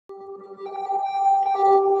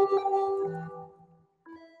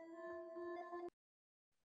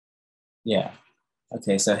Yeah.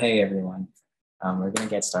 Okay, so hey everyone. We're gonna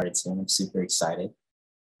get started soon. I'm super excited.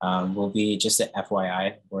 We'll be just an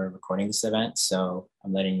FYI, we're recording this event, so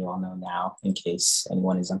I'm letting you all know now in case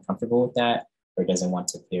anyone is uncomfortable with that or doesn't want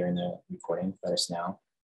to appear in the recording, let us know.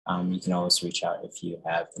 You can always reach out if you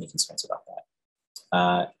have any concerns about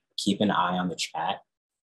that. Keep an eye on the chat.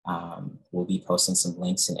 We'll be posting some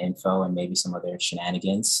links and info and maybe some other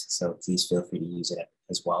shenanigans, so please feel free to use it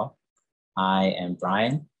as well. I am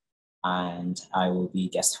Brian, and I will be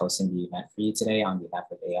guest hosting the event for you today on behalf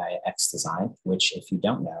of AIxDesign, which, if you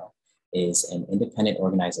don't know, is an independent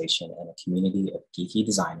organization and a community of geeky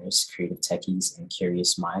designers, creative techies, and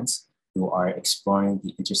curious minds who are exploring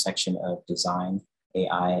the intersection of design,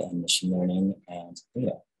 AI, and machine learning and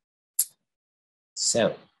data.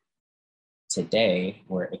 So today,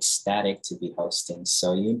 we're ecstatic to be hosting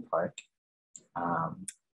Soyun Park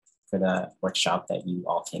for the workshop that you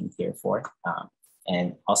all came here for.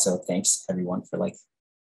 And also thanks everyone for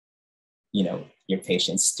your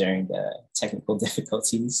patience during the technical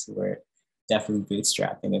difficulties. We're definitely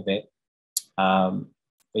bootstrapping a bit. But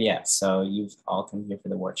yeah, so you've all come here for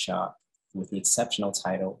the workshop with the exceptional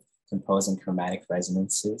title, Composing Chromatic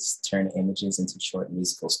Resonances, Turn Images into Short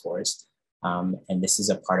Musical Scores. And this is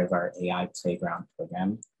a part of our AI Playground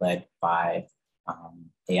program led by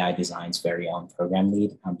AIxDesign's very own program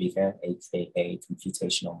lead, Ambika, aka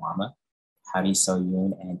Computational Mama. Howdy,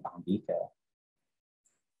 Soyun and Ambika.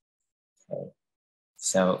 Okay.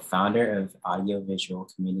 So, founder of audiovisual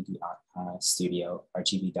community studio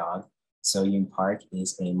RGB Dog, Soyun Park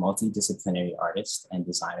is a multidisciplinary artist and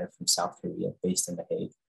designer from South Korea, based in The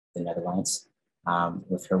Hague, the Netherlands.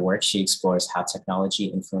 With her work, she explores how technology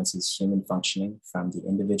influences human functioning from the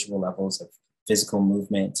individual levels of physical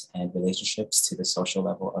movement and relationships to the social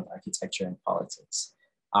level of architecture and politics.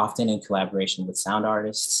 Often in collaboration with sound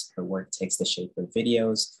artists, her work takes the shape of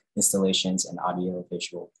videos, installations, and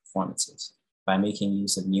audio-visual performances. By making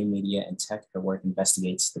use of new media and tech, her work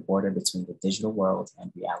investigates the border between the digital world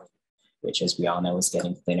and reality, which, as we all know, is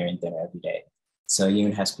getting thinner and thinner every day.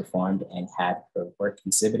 Soyun has performed and had her work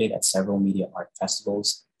exhibited at several media art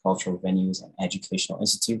festivals, cultural venues, and educational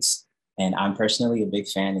institutes. And I'm personally a big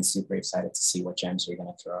fan and super excited to see what gems you're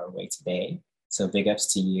going to throw our way today. So big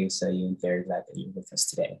ups to you, Soyun. Very glad that you're with us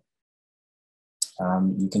today.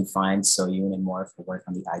 You can find Soyun and more of her work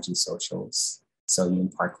on the IG socials,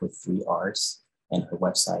 Soyun Park with 3 R's, and her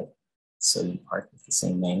website, Soyun Park with the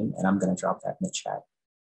same name. And I'm going to drop that in the chat.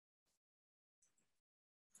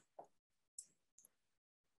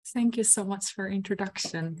 Thank you so much for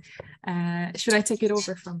introduction. Should I take it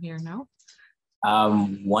over from here now?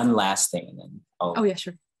 One last thing, and then I'll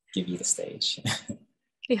sure. give you the stage.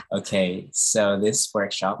 Yeah. Okay, so this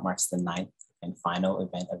workshop marks the 9th and final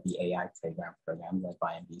event of the AI Playground program led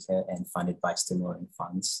by Ambika and funded by Stimulating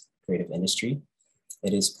Funds Creative Industry.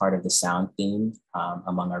 It is part of the sound theme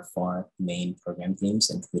among our 4 main program themes,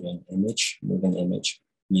 including image, moving image,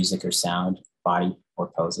 music or sound, body or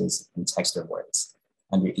poses, and text or words.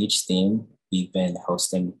 Under each theme, we've been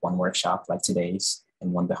hosting one workshop like today's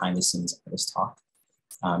and one behind the scenes artist talk.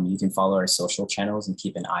 You can follow our social channels and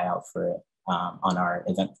keep an eye out for it on our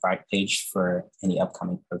Eventbrite page for any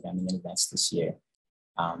upcoming programming and events this year.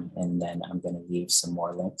 And then I'm going to leave some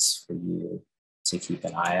more links for you to keep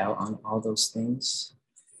an eye out on all those things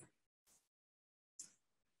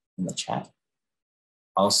in the chat.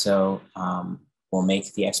 Also, we'll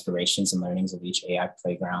make the explorations and learnings of each AI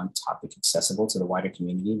Playground topic accessible to the wider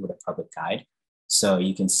community with a public guide. So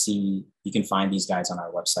you can find these guides on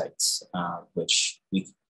our websites, which we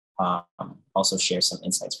also share some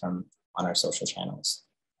insights from on our social channels.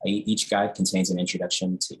 Each guide contains an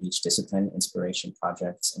introduction to each discipline, inspiration,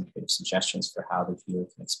 projects, and creative suggestions for how the viewer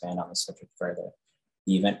can expand on the subject further.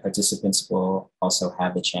 The event participants will also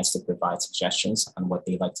have the chance to provide suggestions on what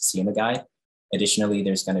they'd like to see in the guide. Additionally,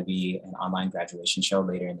 there's going to be an online graduation show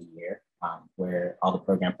later in the year where all the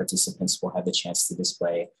program participants will have the chance to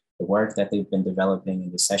display the work that they've been developing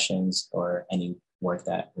in the sessions or any work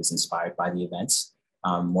that was inspired by the events.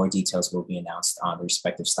 More details will be announced on the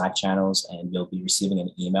respective Slack channels, and you'll be receiving an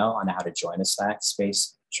email on how to join the Slack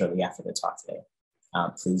space shortly after the talk today.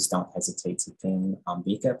 Please don't hesitate to ping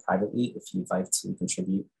Ambika privately if you'd like to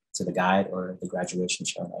contribute to the guide or the graduation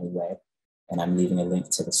show in any way. And I'm leaving a link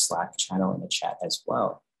to the Slack channel in the chat as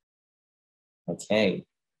well. Okay,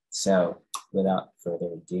 so without further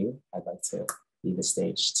ado, I'd like to leave the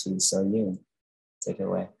stage to Soyun. Take it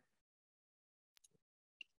away.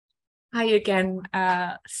 Hi again.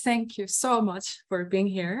 Thank you so much for being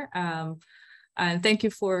here. And thank you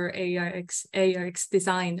for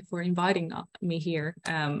AIxDesign for inviting me here.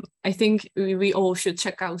 I think we all should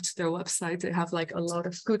check out their website. They have like a lot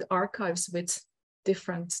of good archives with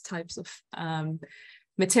different types of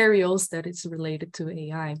materials that is related to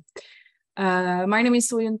AI. My name is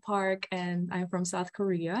Soyun Park, and I'm from South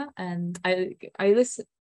Korea, and I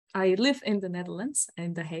live in the Netherlands,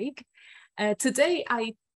 in The Hague. Today,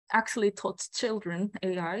 I actually taught children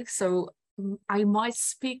AI, so I might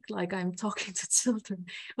speak like I'm talking to children,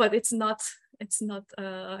 but it's not.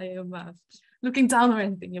 I am looking down or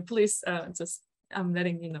anything. Please, I'm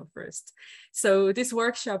letting you know first. So this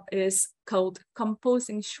workshop is called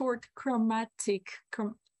Composing Short Chromatic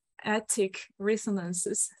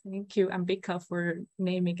Resonances. Thank you, Ambika, for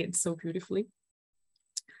naming it so beautifully.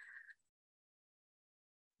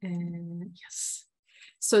 And yes.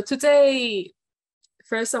 So today,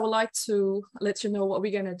 first, I would like to let you know what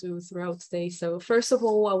we're going to do throughout today. So first of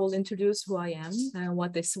all, I will introduce who I am and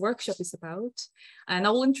what this workshop is about. And I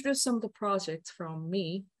will introduce some of the projects from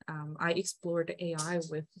me. I explored AI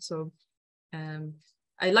with. So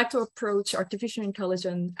I like to approach artificial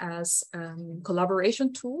intelligence as a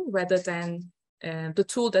collaboration tool rather than the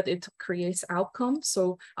tool that it creates outcomes.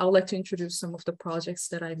 So I would like to introduce some of the projects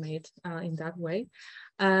that I made in that way.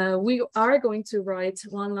 We are going to write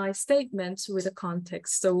one-line statements with a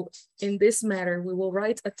context. So in this matter, we will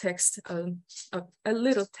write a text, a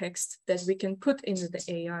little text that we can put into the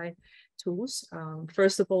AI tools.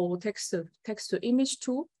 First of all, text to image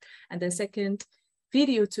tool, and then second,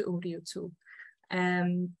 video to audio tool.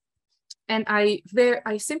 And I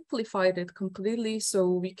simplified it completely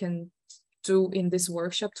so we can do in this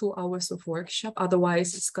workshop 2 hours of workshop.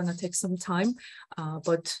 Otherwise, it's gonna take some time.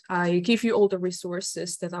 But I give you all the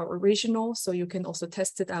resources that are original, so you can also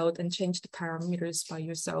test it out and change the parameters by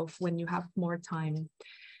yourself when you have more time.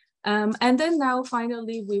 And then now,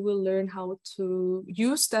 finally, we will learn how to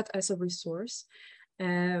use that as a resource.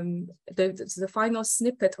 The final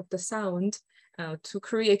snippet of the sound to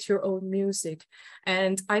create your own music.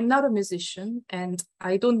 And I'm not a musician and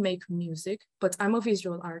I don't make music, but I'm a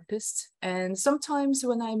visual artist. And sometimes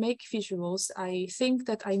when I make visuals, I think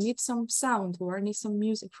that I need some sound or I need some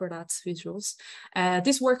music for that visuals.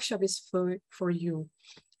 This workshop is for you.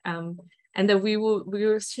 And then we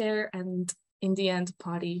will share, and in the end,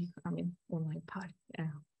 online party.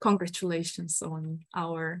 Congratulations on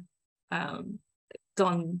our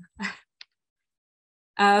done.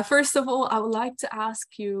 First of all, I would like to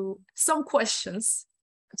ask you some questions.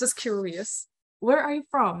 Just curious, where are you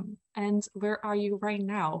from and where are you right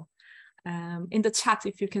now? In the chat,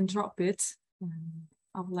 if you can drop it,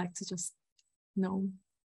 I would like to just know.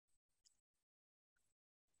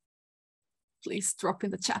 Please drop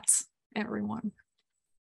in the chat, everyone.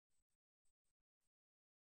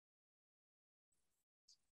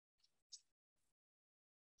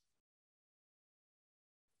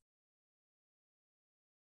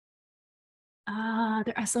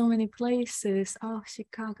 There are so many places. Oh,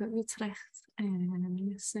 Chicago, Utrecht, and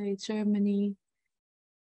you say Germany.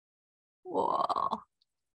 Whoa.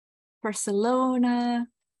 Barcelona,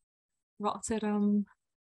 Rotterdam,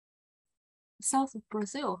 south of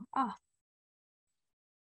Brazil.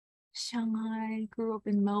 Shanghai, grew up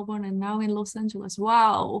in Melbourne and now in Los Angeles.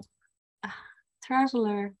 Wow.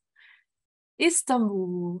 Traveler.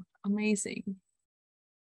 Istanbul, amazing.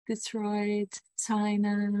 Detroit,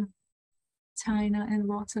 China and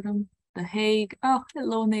Rotterdam, The Hague. Oh,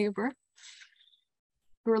 hello, neighbor.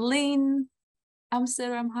 Berlin,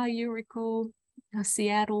 Amsterdam, hi, Eurico,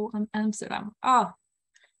 Seattle, and Amsterdam.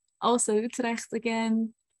 Also Utrecht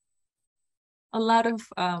again. A lot of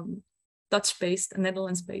Dutch-based and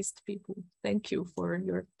Netherlands-based people. Thank you for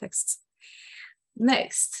your texts.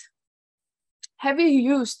 Next, have you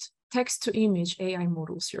used text-to-image AI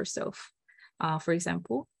models yourself? For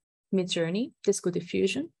example, Midjourney, Disco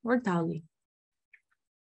Diffusion, or DALL-E?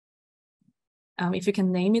 If you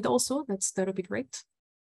can name it also, that'll be great.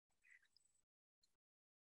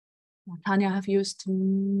 Tanya, have used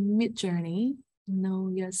Midjourney? No,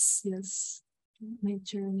 yes.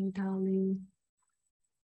 Midjourney, DALL-E.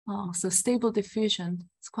 Oh, so Stable Diffusion,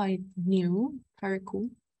 it's quite new, very cool.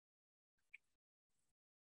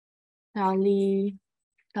 DALL-E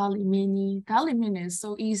Mini. DALL-E Mini is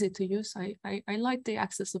so easy to use. I like the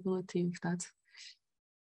accessibility of that.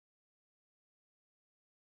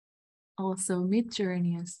 Also,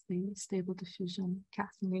 Midjourney is the Stable Diffusion.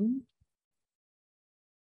 Kathleen.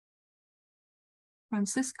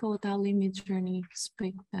 Francisco, DALL-E, Midjourney,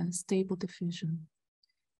 Stable Diffusion.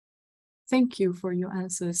 Thank you for your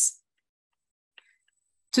answers.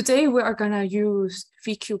 Today we are gonna use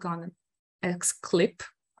VQGAN X CLIP.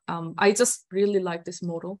 I just really like this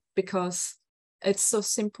model because it's so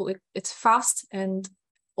simple. It's fast and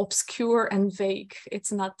obscure and vague.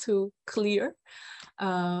 It's not too clear.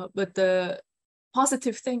 But the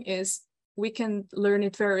positive thing is we can learn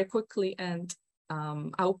it very quickly and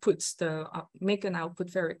make an output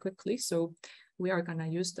very quickly. So we are gonna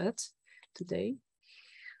use that today.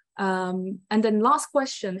 And then last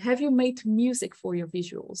question, have you made music for your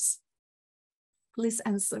visuals? Please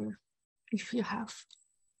answer if you have.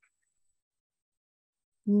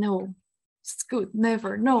 No, it's good,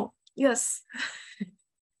 never, no, yes.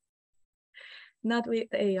 Not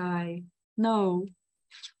with AI, no.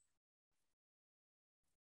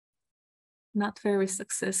 Not very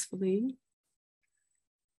successfully.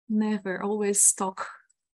 Never, always stock,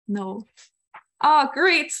 no. Ah,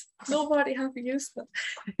 great, nobody have used that.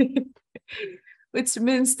 Which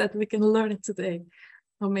means that we can learn it today.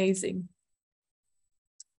 Amazing.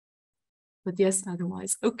 But yes,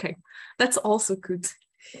 otherwise, okay, that's also good.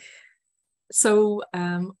 So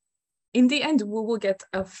in the end, we will get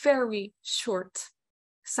a very short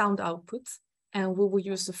sound output, and we will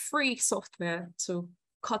use the free software to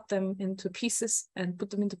cut them into pieces and put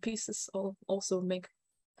them into pieces, or also make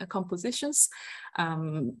compositions.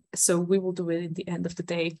 So we will do it in the end of the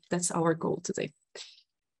day. That's our goal today.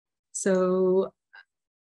 So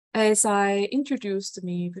as I introduced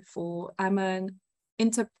me before, I'm an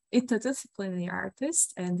interdisciplinary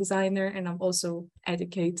artist and designer, and I'm also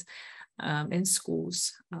educate in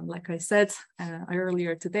schools. Like I said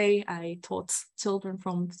earlier today, I taught children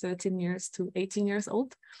from 13 years to 18 years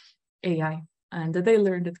old AI, and they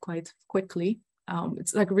learned it quite quickly.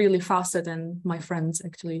 It's like really faster than my friends,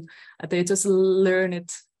 actually. They just learn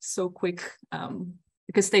it so quick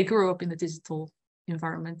because they grew up in the digital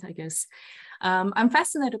environment, I guess. I'm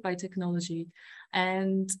fascinated by technology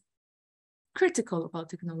and critical about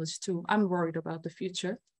technology too. I'm worried about the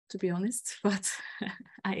future, to be honest, but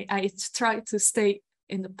I try to stay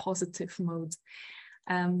in the positive mode.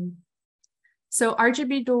 So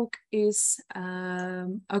RGB Dog is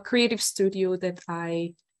a creative studio that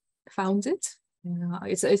I founded.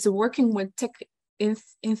 It's working with tech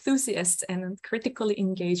enthusiasts and critically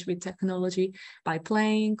engaged with technology by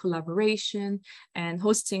playing, collaboration, and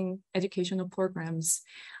hosting educational programs.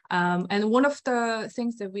 And one of the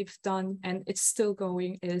things that we've done, and it's still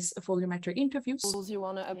going, is volumetric interviews. You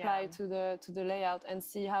want to apply to the layout and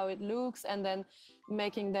see how it looks, and then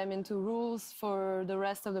making them into rules for the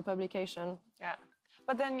rest of the publication. Yeah,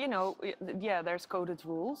 but then, you know, yeah, there's coded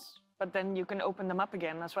rules, but then you can open them up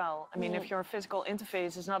again as well. I mean, if your physical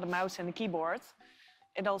interface is not a mouse and a keyboard,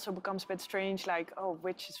 it also becomes a bit strange, like, oh,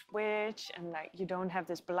 which is which, and like you don't have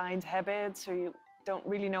this blind habit, so you don't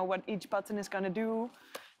really know what each button is going to do.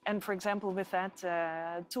 And for example, with that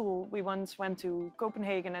tool, we once went to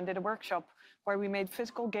Copenhagen and did a workshop where we made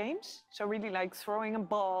physical games. So really like throwing a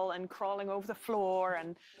ball and crawling over the floor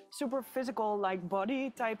and super physical, like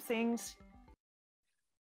body type things.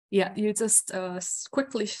 Yeah, you just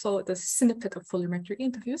quickly saw the snippet of volumetric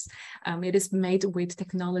interviews. It is made with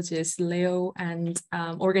technologists Leo and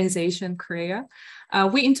organization Crea.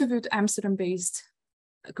 We interviewed Amsterdam-based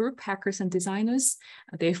group hackers and designers.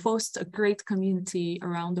 They foster a great community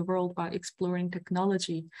around the world by exploring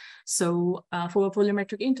technology. So for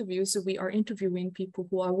volumetric interviews, we are interviewing people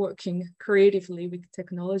who are working creatively with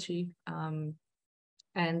technology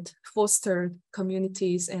and foster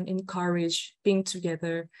communities and encourage being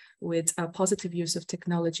together with a positive use of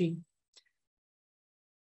technology.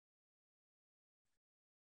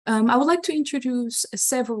 I would like to introduce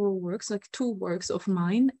several works, like 2 works of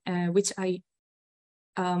mine, which I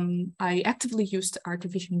actively used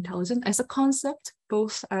artificial intelligence as a concept,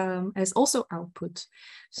 both as also output.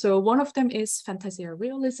 So one of them is Fantasia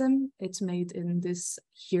Realism. It's made in this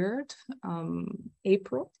year,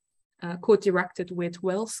 April, co-directed with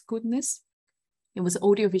Wells Goodness. It was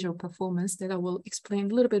audiovisual performance that I will explain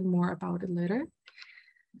a little bit more about it later.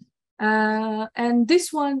 And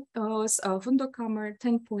this one was WunderKammer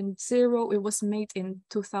 10.0. It was made in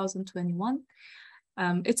 2021.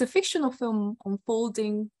 It's a fictional film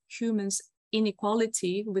unfolding humans'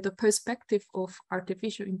 inequality with a perspective of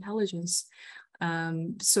artificial intelligence.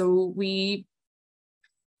 So we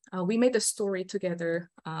made a story together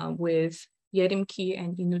with Yerim Ki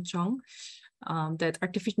and Inu Chong, that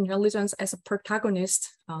artificial intelligence as a protagonist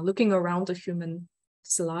looking around the humans'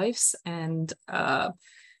 lives and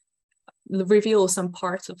reveal some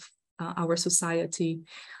parts of our society.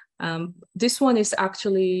 This one is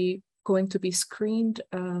actually going to be screened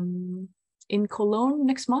in Cologne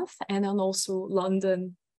next month, and then also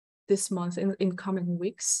London this month in coming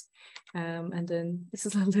weeks. And then this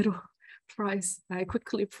is a little prize. I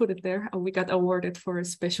quickly put it there, and we got awarded for a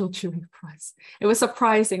special jury prize. It was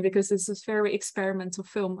surprising because this is very experimental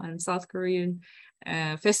film, and South Korean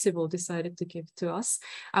festival decided to give to us.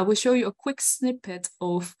 I will show you a quick snippet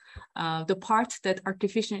of the part that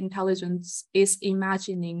artificial intelligence is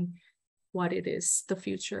imagining what it is, the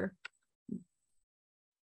future.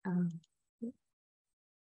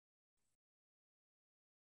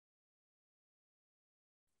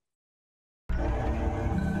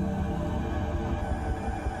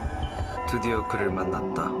 드디어 그를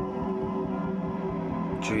만났다.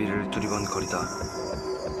 주위를 두리번거리다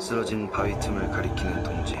쓰러진 바위 틈을 가리키는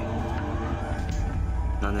동지.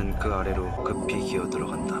 나는 그 아래로 급히 기어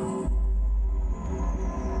들어간다.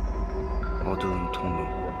 어두운 통로,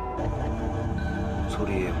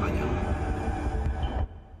 소리의 반영,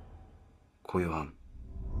 고요함.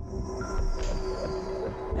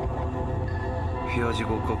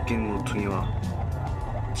 휘어지고 꺾인 모퉁이와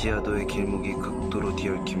지하도의 길목이 극도로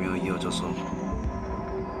뒤얽히며 이어져서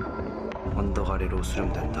언덕 아래로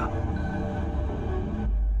수렴된다.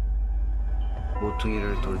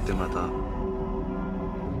 모퉁이를 돌 때마다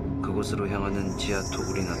그곳으로 향하는 지하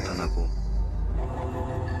토굴이 나타나고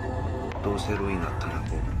또 새로이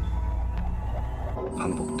나타나고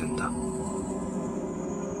반복된다.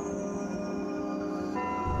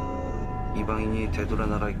 이방인이 되돌아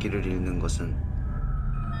나갈 길을 잃는 것은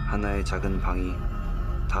하나의 작은 방이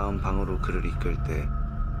다음 방으로 그를 이끌 때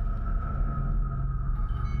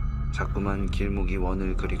자꾸만 길목이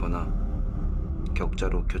원을 그리거나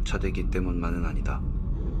격자로 교차되기 때문만은 아니다.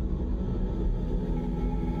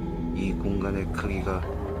 이 공간의 크기가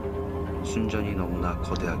순전히 너무나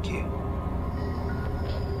거대하기에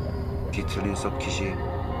뒤틀린 서킷이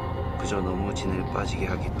그저 너무 진을 빠지게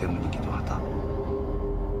하기 때문이기도 하다.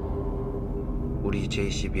 우리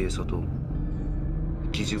JCB에서도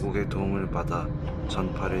기지국의 도움을 받아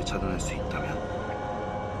전파를 차단할 수 있다면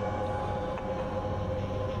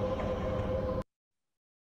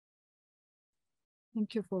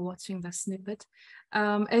Thank you for watching that snippet.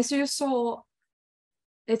 As you saw,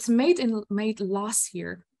 it's made last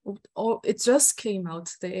year. It just came out,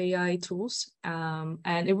 the AI tools,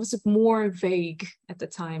 and it was more vague at the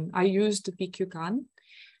time. I used the VQGAN,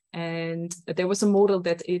 and there was a model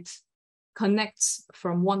that it connects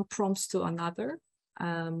from one prompt to another.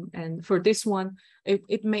 And for this one,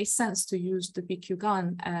 it made sense to use the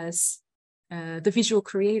VQGAN as the visual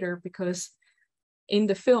creator, because in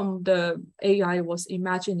the film, the AI was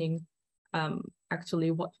imagining actually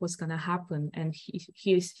what was going to happen, and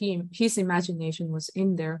his imagination was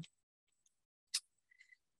in there.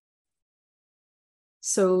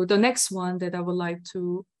 So the next one that I would like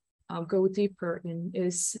to go deeper in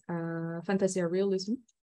is Fantasia Realism.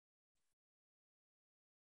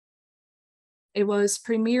 It was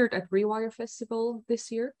premiered at Rewire Festival this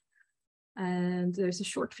year, and there's a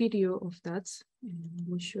short video of that, and I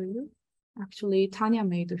will show you. Actually, Tanya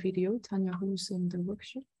made the video, Tanya, who's in the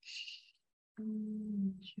workshop.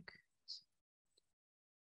 Check.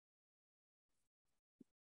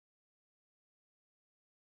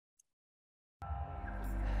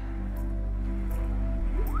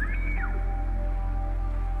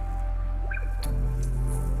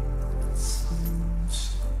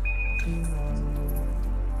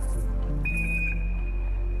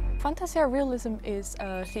 Fantasia Realism is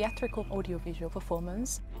a theatrical audiovisual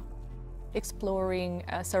performance exploring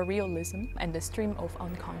surrealism and the stream of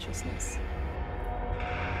unconsciousness.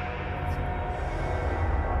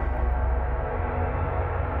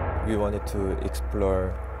 We wanted to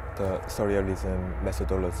explore the surrealism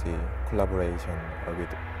methodology collaboration with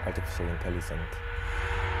artificial intelligence.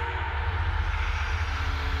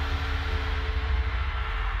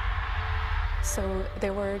 So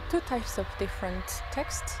there were two types of different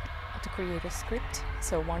text to create a script.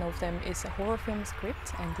 So one of them is a horror film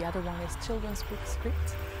script and the other one is children's book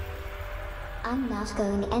script. I'm not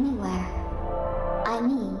going anywhere. I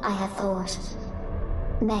mean, I have thought.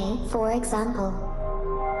 May, for example.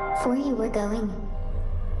 For you were going.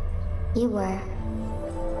 You were.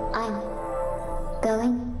 I'm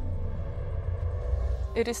going.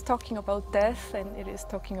 It is talking about death and it is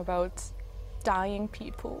talking about dying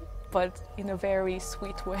people, but in a very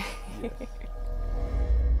sweet way.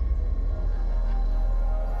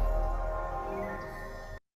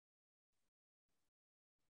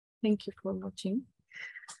 Thank you for watching.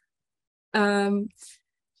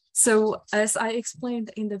 So as I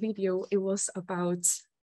explained in the video, it was about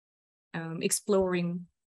exploring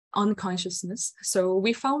unconsciousness. So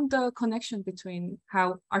we found the connection between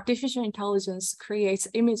how artificial intelligence creates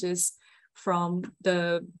images from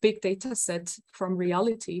the big data set from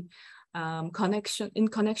reality, in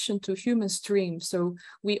connection to human stream. So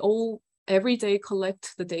we all every day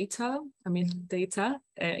collect the data,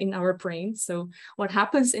 in our brain. So what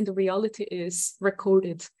happens in the reality is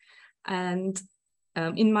recorded. And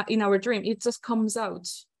in our dream, it just comes out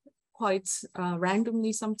quite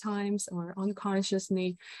randomly sometimes or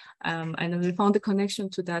unconsciously. And we found a connection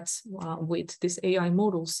to that with these AI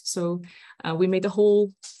models. So we made a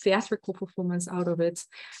whole theatrical performance out of it.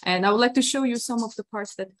 And I would like to show you some of the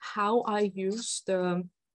parts that how I use the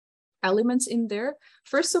elements in there.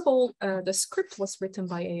 First of all, the script was written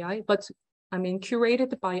by AI, but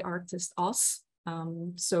curated by artist us.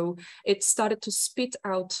 So it started to spit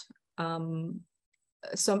out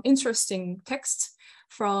some interesting text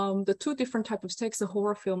from the two different types of text, the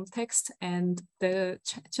horror film text and the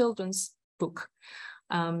children's book.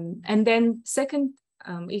 And then second,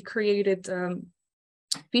 it created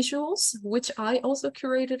visuals, which I also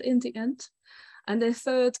curated in the end. And then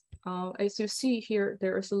third, as you see here,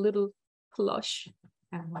 there is a little plush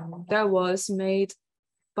that was made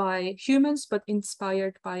by humans, but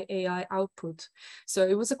inspired by AI output. So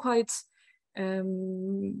it was a quite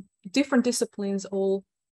different disciplines all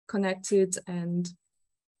connected and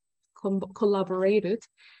collaborated.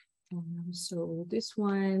 So this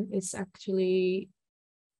one is actually,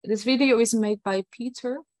 this video is made by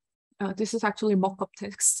Peter. This is actually mock-up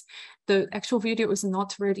text. The actual video is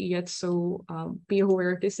not ready yet, so be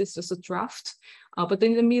aware this is just a draft. But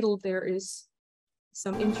in the middle, there is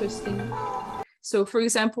some interesting. So for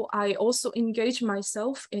example, I also engage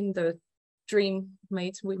myself in the dream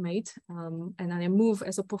we made, and I move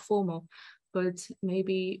as a performer. But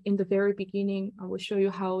maybe in the very beginning, I will show you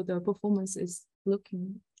how the performance is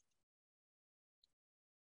looking.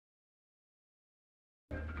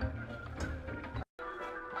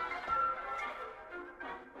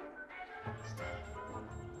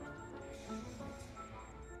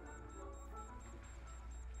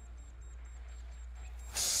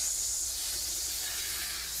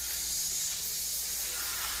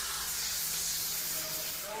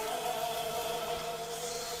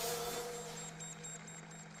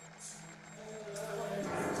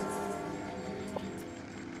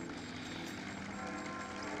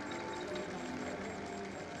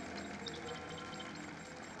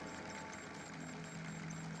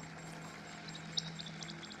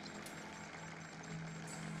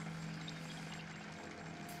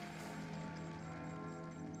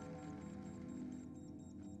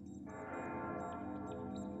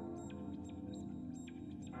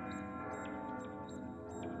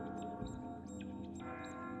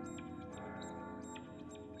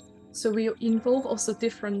 So we involve also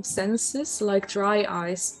different senses, like dry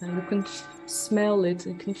eyes, and you can smell it,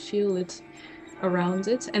 you can feel it around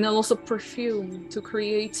it, and also perfume to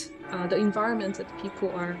create the environment that people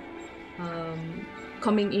are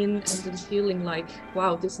coming in and then feeling like,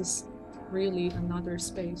 wow, this is really another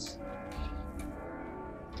space.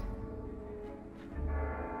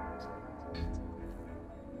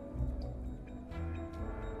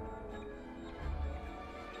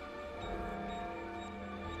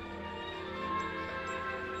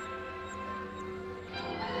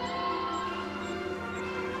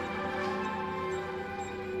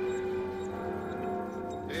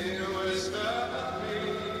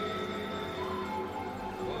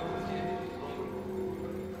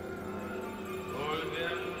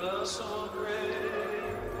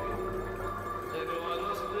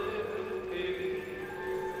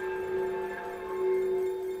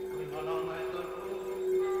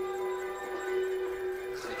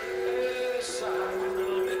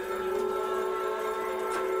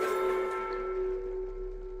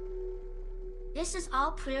 This is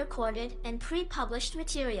all pre-recorded and pre-published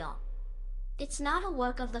material. It's not a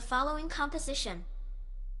work of the following composition.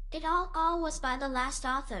 It all was by the last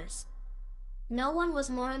authors. No one was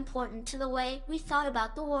more important to the way we thought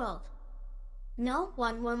about the world. No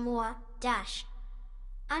one were more,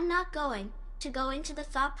 I'm not going to go into the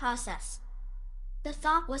thought process. The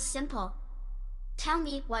thought was simple. Tell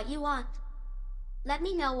me what you want. Let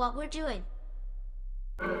me know what we're doing.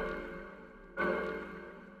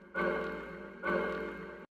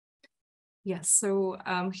 Yes, so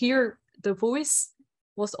here the voice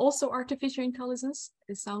was also artificial intelligence.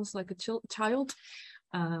 It sounds like a child.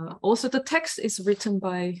 Also the text is written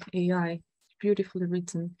by AI, beautifully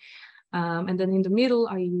written. And then in the middle,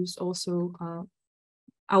 I used also,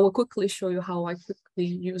 I will quickly show you how I quickly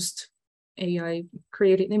used AI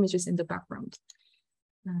created images in the background.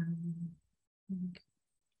 Okay.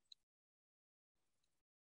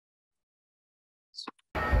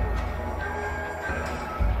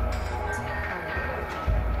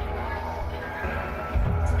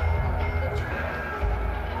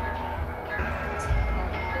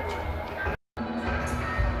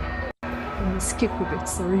 skip a bit,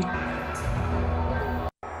 sorry.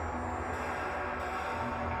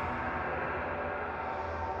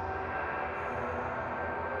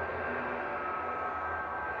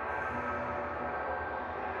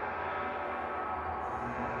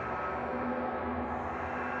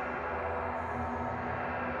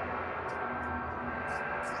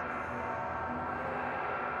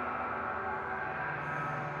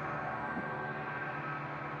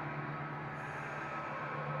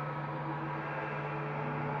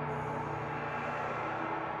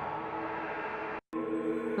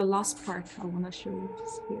 The last part I want to show you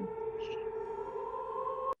is here.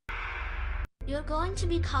 You're going to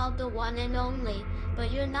be called the one and only,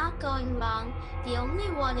 but you're not going wrong. The only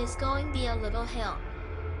one is going to be a little hill.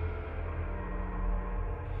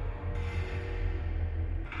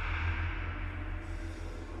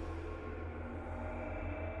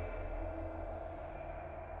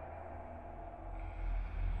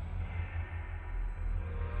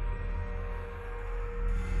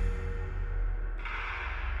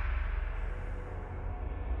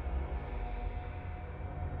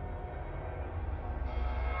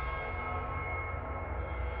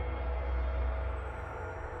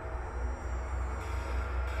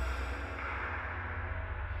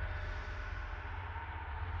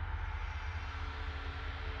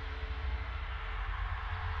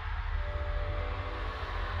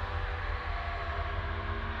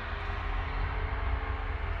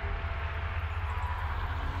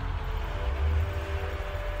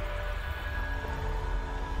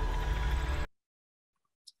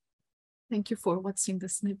 Thank you for watching the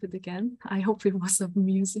snippet again. I hope it was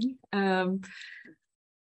amusing.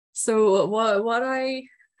 So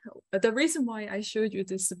the reason why I showed you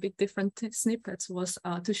this a bit different snippets was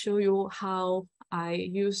to show you how I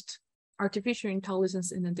used artificial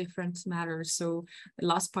intelligence in a different matter. So the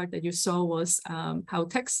last part that you saw was how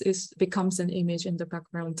text becomes an image in the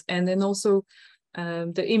background, and then also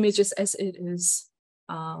the images as it is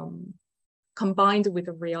combined with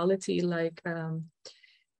a reality like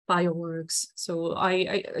fireworks. So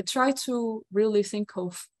I try to really think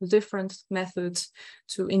of different methods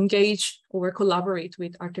to engage or collaborate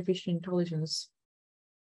with artificial intelligence.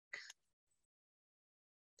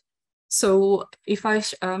 So if I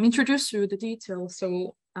introduce you the details,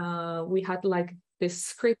 so we had like this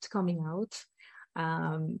script coming out,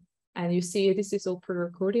 and you see this is all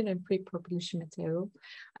pre-recorded and pre-published material.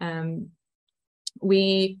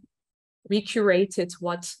 We curated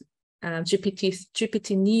what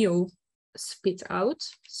GPT Neo spit out.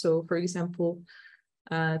 So for example,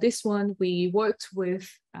 this one we worked with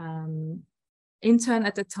intern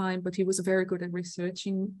at the time, but he was very good at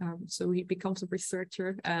researching. So he becomes a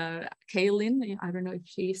researcher, Kaylin, I don't know if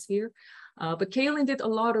she is here, but Kaylin did a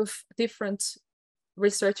lot of different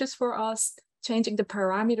researches for us, changing the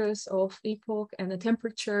parameters of epoch and the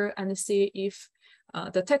temperature and to see if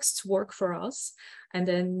the texts work for us. And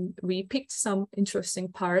then we picked some interesting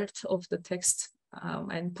part of the text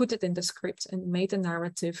and put it in the script and made a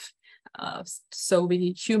narrative so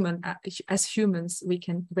as humans, we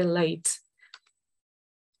can relate.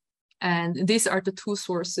 And these are the two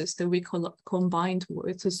sources that we combined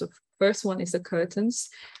with. So the first one is the curtains.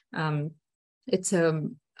 It's a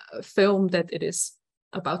film that it is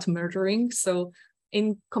about murdering. So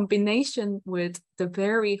in combination with The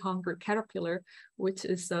Very Hungry Caterpillar, which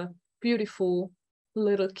is a beautiful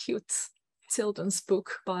little cute children's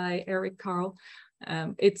book by Eric Carle,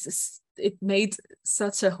 it made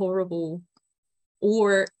such a horrible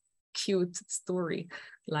or cute story,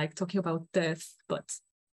 like talking about death, but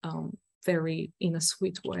very in a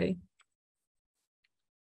sweet way.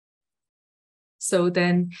 So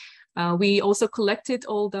then we also collected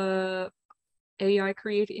all the AI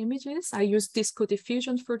created images. I used Disco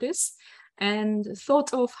Diffusion for this and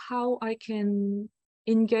thought of how I can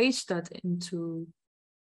engage that into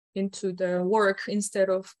the work instead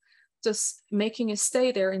of just making it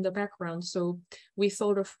stay there in the background. So we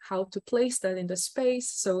thought of how to place that in the space.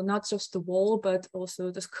 So not just the wall, but also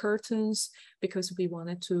the curtains, because we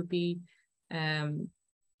wanted to be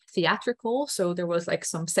theatrical. So there was like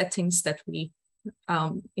some settings that we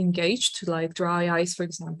engaged, like dry ice, for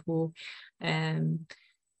example. And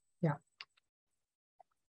yeah.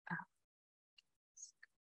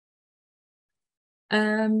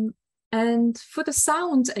 And for the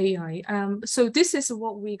sound AI, so this is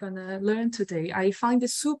what we're gonna learn today. I find it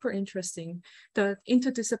super interesting, the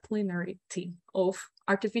interdisciplinarity of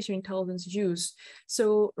artificial intelligence use.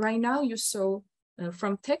 So right now you saw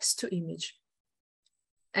from text to image,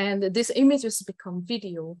 and these images become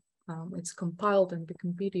video it's compiled and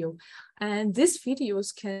become video. And these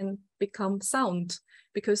videos can become sound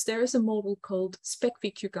because there is a model called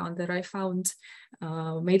SpecVQGAN that I found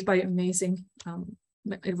made by amazing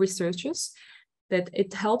researchers, that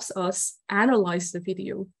it helps us analyze the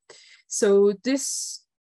video. So this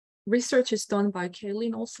research is done by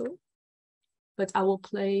Kaylin also, but I will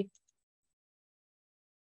play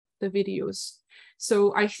the videos.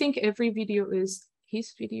 So I think every video is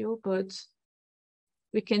his video, but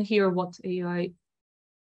we can hear what AI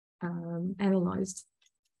analyzed.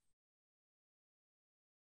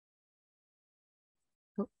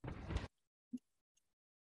 Oh.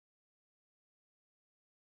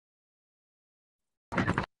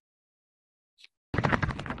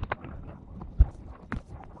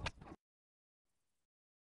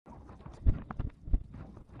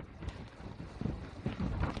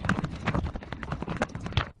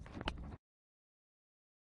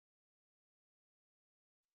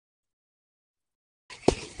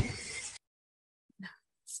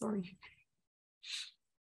 Sorry.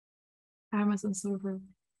 Amazon server.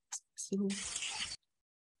 So.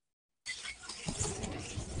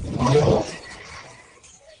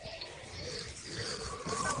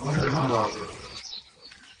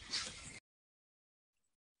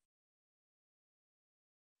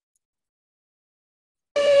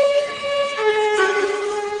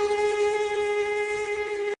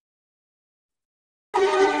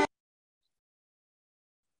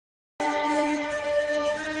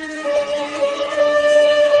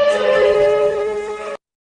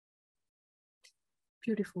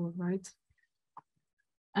 Beautiful, right?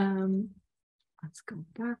 Let's go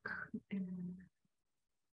back.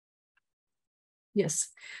 Yes,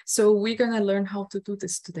 so we're gonna learn how to do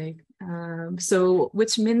this today. So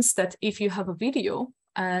which means that if you have a video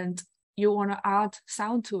and you wanna add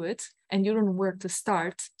sound to it and you don't know where to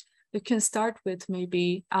start, you can start with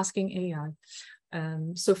maybe asking AI.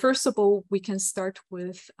 So first of all, we can start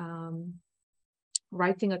with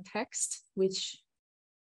writing a text, which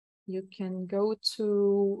you can go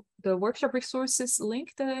to the workshop resources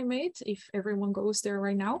link that I made, if everyone goes there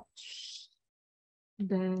right now.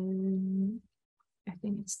 Then I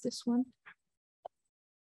think it's this one.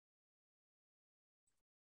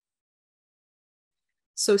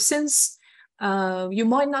 So since you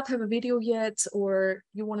might not have a video yet, or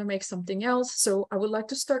you want to make something else, so I would like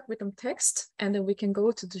to start with some text, and then we can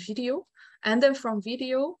go to the video. And then from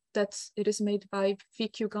video that it is made by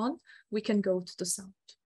VQGAN, we can go to the sound.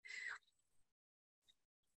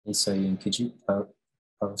 Hey, Soyun, could you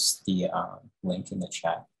post the link in the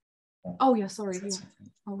chat? Oh yeah, sorry. Yeah,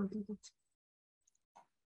 I will do that.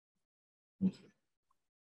 Thank you.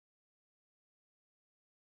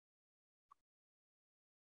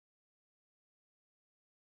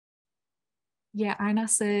 Yeah, Anna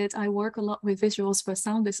said, I work a lot with visuals, but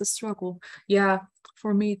sound is a struggle. Yeah,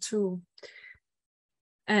 for me too.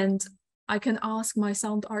 And I can ask my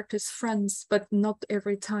sound artist friends, but not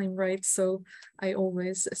every time, right? So I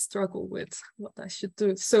always struggle with what I should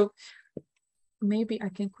do. So maybe I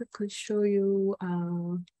can quickly show you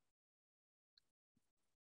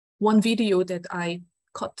one video that I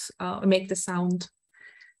cut, make the sound.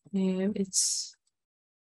 It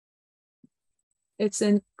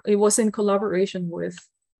was in collaboration with,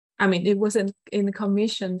 it was in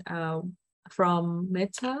commission from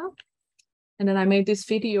Meta. And then I made this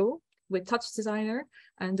video with Touch Designer,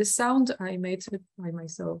 and the sound I made it by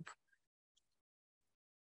myself.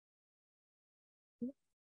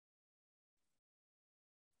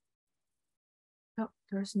 Oh,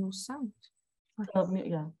 there's no sound.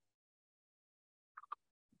 Yeah.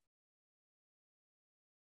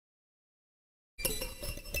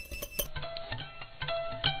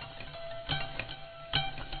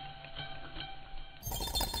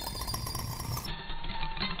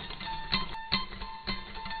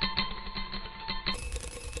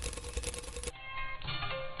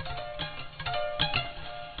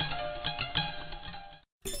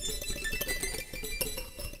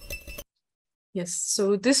 Yes,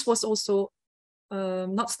 so this was also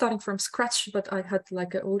not starting from scratch, but I had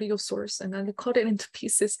like an audio source, and then I cut it into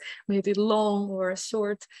pieces, made it long or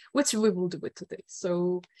short, which we will do it today.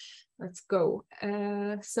 So let's go.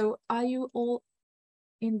 So are you all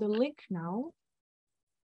in the link now?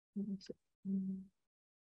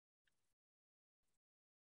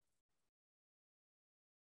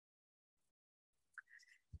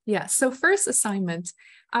 Yeah, so first assignment,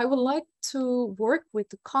 I would like to work with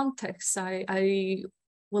the context. I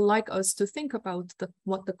would like us to think about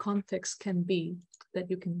what the context can be that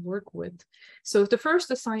you can work with. So the first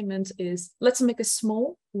assignment is, let's make a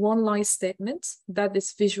small one-line statement that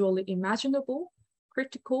is visually imaginable,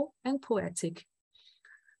 critical, and poetic.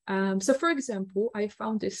 So for example, I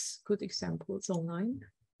found this good example. It's online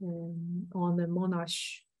on the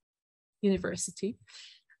Monash University.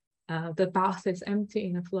 The bath is empty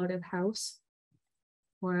in a flooded house,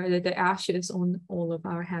 where the ashes on all of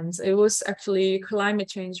our hands. It was actually climate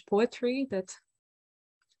change poetry that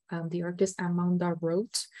the artist Amanda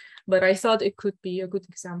wrote, but I thought it could be a good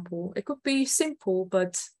example. It could be simple,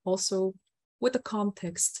 but also with the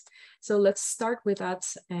context. So let's start with that,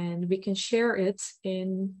 and we can share it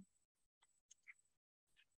in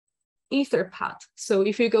Etherpad. So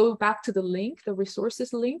if you go back to the link, the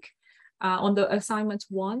resources link, on the assignment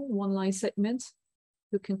one line segment,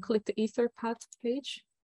 you can click the Etherpad page.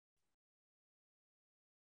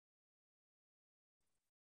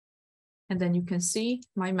 And then you can see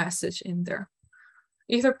my message in there.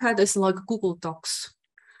 Etherpad is like Google Docs,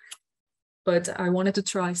 but I wanted to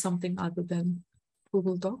try something other than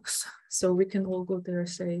Google Docs. So we can all go there,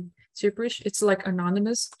 say gibberish. It's like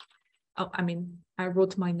anonymous. Oh, I mean, I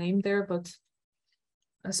wrote my name there, but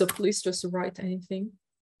so please just write anything.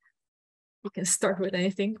 You can start with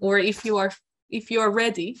anything, or if you are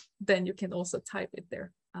ready, then you can also type it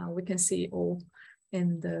there. We can see all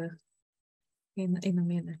in a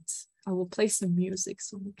minute. I will play some music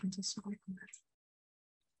so we can just work on that.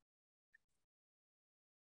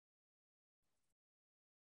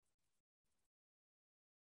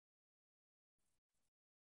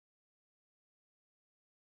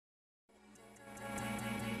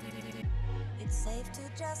 It's safe to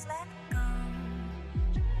just let go.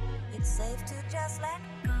 It's safe to just let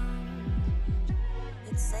go.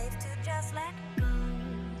 It's safe to just let go.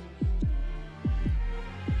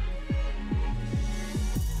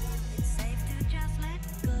 It's safe to just let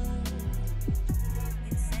go.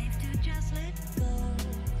 It's safe to just let go.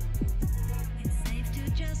 It's safe to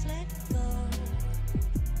just let go.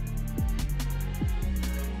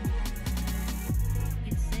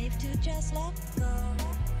 It's safe to just let go.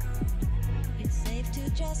 It's safe to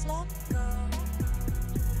just let go.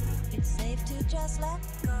 It's safe to just let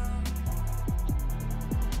go.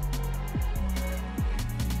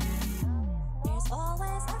 There's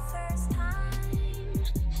always a first time.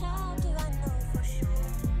 How do I know for sure?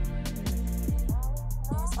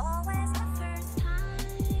 There's always a first time.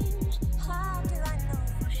 How do I know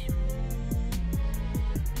for sure?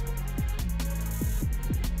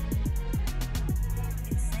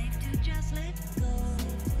 It's safe to just let go.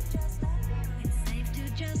 It's safe to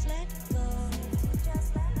just let go.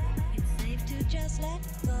 It's safe to just let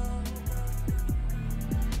go.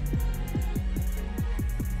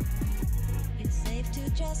 It's safe to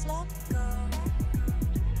just let go.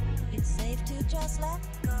 It's safe to just let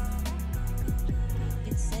go.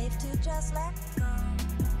 It's safe to just let go.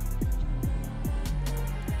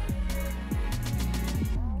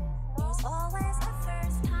 There's always a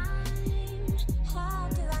first time. How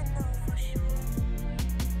do I know for sure?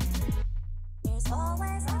 There's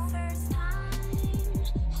always a first time.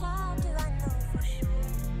 How do I know for sure?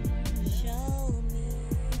 Show me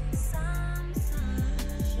some sign.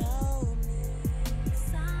 Show me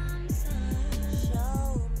some sign. Show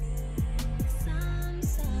me some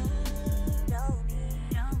sign. Show me,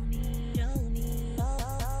 show me, show me,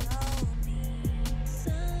 show me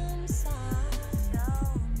some sign. Show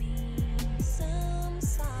me some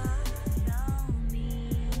sign. Show me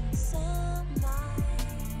some mind.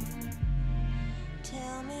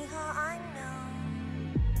 Tell me how I know.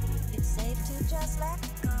 It's safe to just let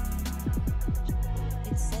go.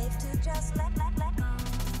 It's safe to just let go.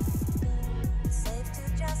 It's safe to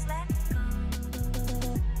just let go.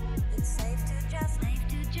 It's safe to just safe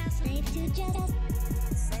to just safe to just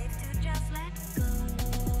it's safe to just let go.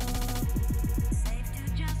 It's safe to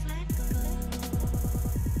just let go.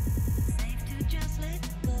 It's safe to just let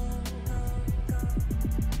go.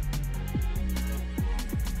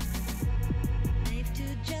 Safe to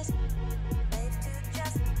just safe to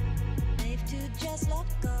just safe to just let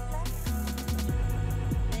go.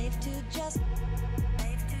 Safe to just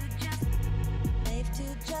safe to just safe to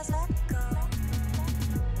just let go.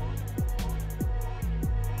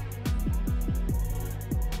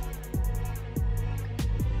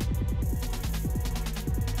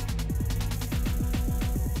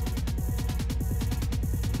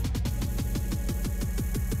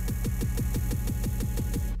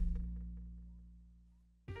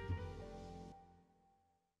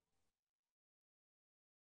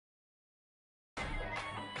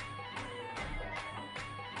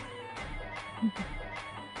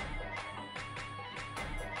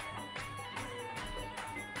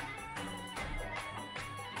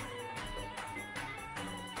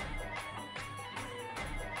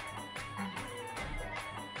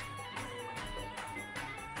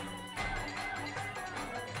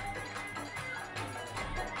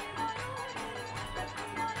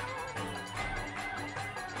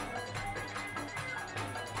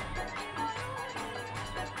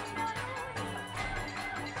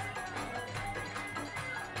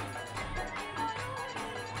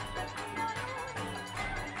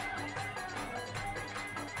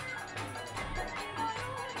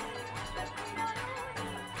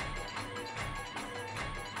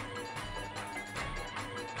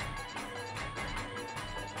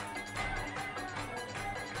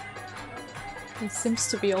 It seems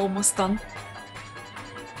to be almost done.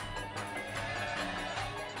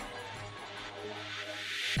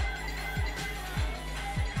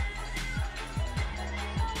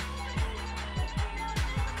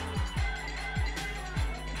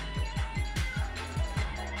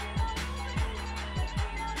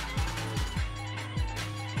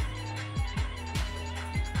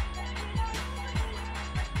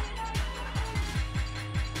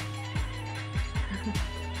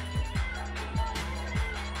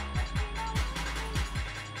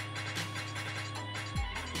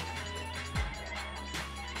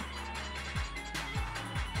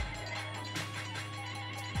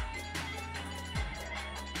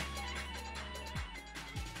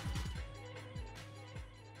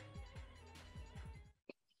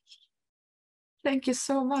 Thank you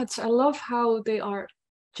so much. I love how they are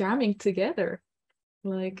jamming together,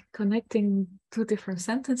 like connecting two different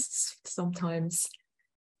sentences sometimes,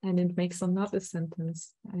 and it makes another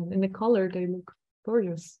sentence. And in the color, they look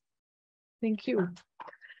gorgeous. Thank you.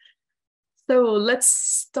 So let's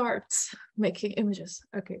start making images.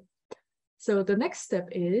 Okay. So the next step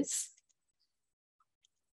is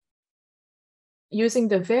using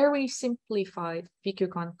the very simplified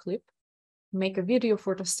VQGAN clip, make a video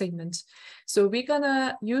for the statement. So we're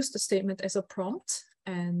gonna use the statement as a prompt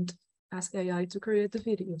and ask AI to create the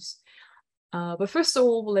videos. But first of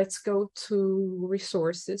all, let's go to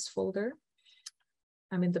resources folder.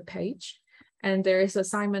 I'm in the page, and there is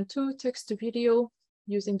assignment 2, text to video,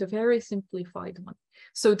 using the very simplified one.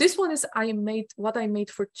 So this one is what I made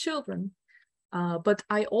for children, but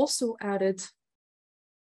I also added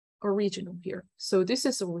original here. So this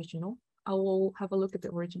is original. I will have a look at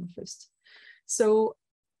the original first. So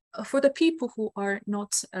for the people who are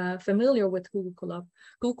not familiar with Google Colab,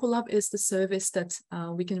 Google Colab is the service that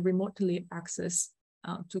we can remotely access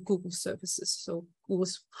to Google services. So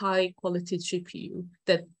Google's high quality GPU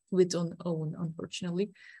that we don't own,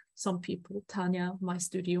 unfortunately. Some people, Tanya, my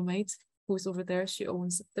studio mate, who's over there, she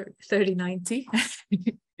owns 3090.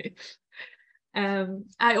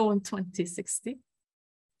 I own 2060.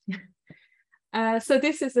 So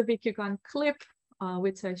this is a VQGAN clip,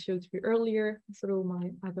 which I showed you earlier through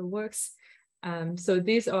my other works. So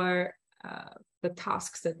these are the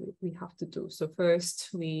tasks that we have to do. So first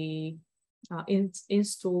we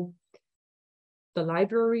install the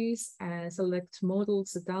libraries and select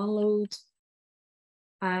models to download.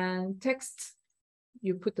 And text,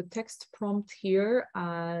 you put the text prompt here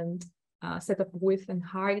and set up width and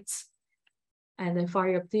height, and then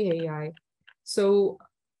fire up the AI. So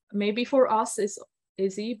maybe for us it's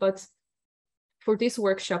easy, but for this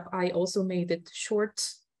workshop, I also made it short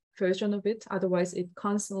version of it. Otherwise, it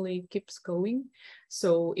constantly keeps going.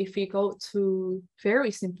 So if we go to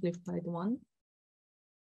very simplified one,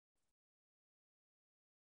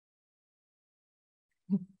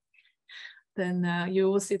 then you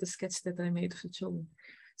will see the sketch that I made for children.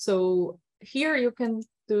 So here you can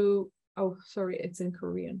do, oh, sorry, it's in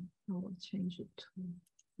Korean. I will change it to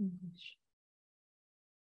English.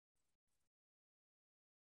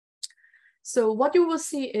 So what you will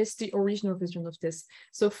see is the original version of this.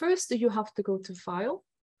 So first you have to go to File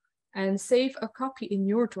and save a copy in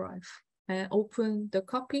your drive and open the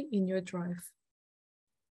copy in your drive.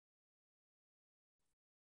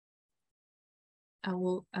 I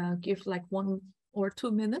will give like 1 or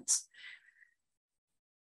 2 minutes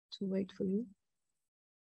to wait for you.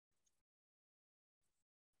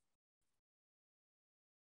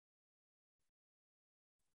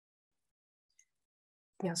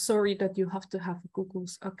 Yeah, sorry that you have to have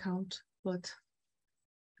Google's account, but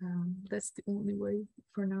that's the only way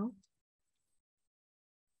for now.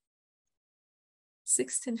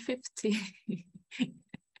 1650.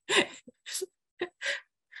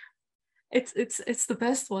 It's the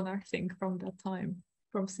best one, I think, from that time,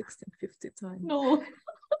 from 1650 time. No.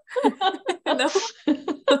 No.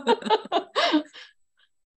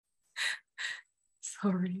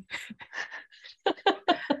 Sorry.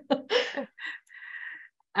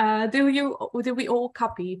 Did we all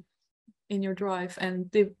copy in your drive, and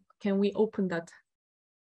can we open that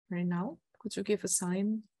right now? Could you give a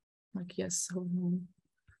sign like yes or no?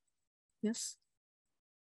 Yes.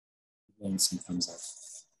 And some thumbs up.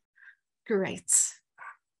 Great.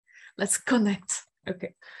 Let's connect.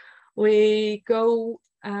 Okay. We go.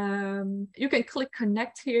 You can click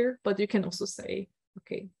connect here, but you can also say,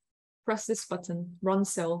 okay, press this button, run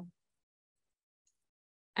cell,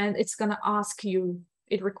 and it's gonna ask you.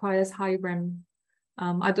 It requires high RAM.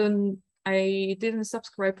 I didn't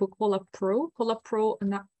subscribe to Colab Pro. Colab Pro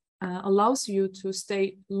allows you to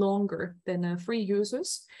stay longer than free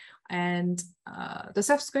users, and the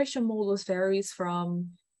subscription model varies from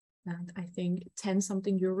and I think 10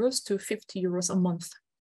 something euros to 50 euros a month.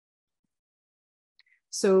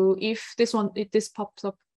 So if this pops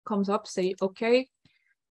up, comes up, say okay,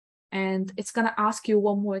 and it's gonna ask you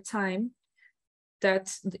one more time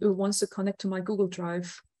that it wants to connect to my Google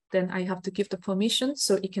Drive, then I have to give the permission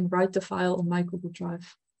so it can write the file on my Google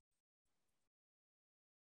Drive.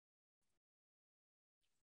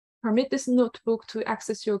 Permit this notebook to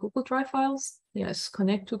access your Google Drive files. Yes,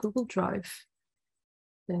 connect to Google Drive.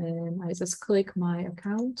 Then I just click my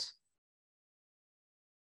account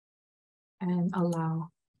and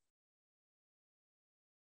allow.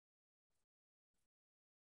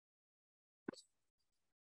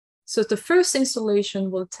 So the first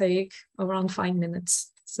installation will take around 5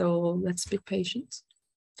 minutes. So let's be patient.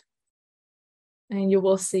 And you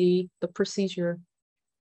will see the procedure.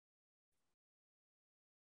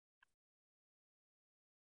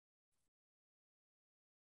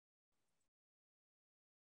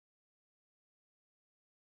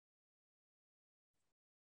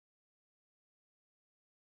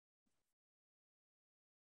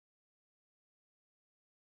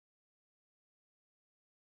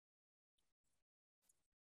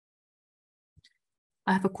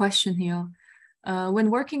 I have a question here. When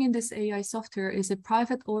working in this AI software, is it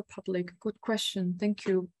private or public? Good question. Thank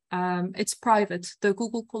you. It's private. The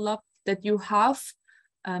Google Colab that you have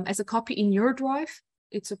as a copy in your drive,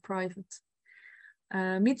 it's a private.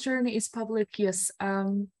 Midjourney is public, yes.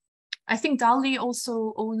 I think DALL-E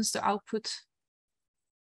also owns the output,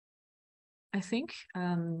 I think.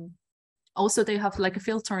 Also, they have like a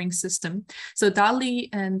filtering system. So DALL-E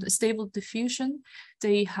and Stable Diffusion,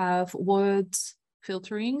 they have word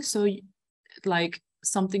filtering. So like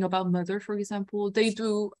something about mother, for example, they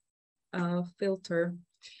do filter.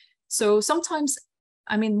 So sometimes,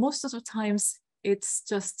 I mean, most of the times it's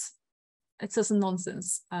just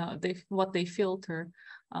nonsense, what they filter.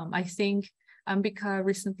 I think Ambika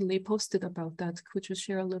recently posted about that. Could you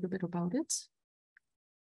share a little bit about it,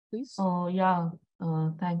 please? Oh, yeah.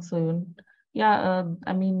 Thanks, Soyun. Yeah,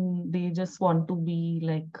 I mean, they just want to be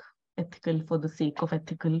like ethical for the sake of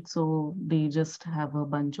ethical. So they just have a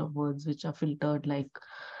bunch of words which are filtered, like,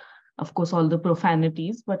 of course, all the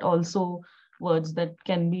profanities, but also words that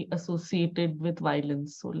can be associated with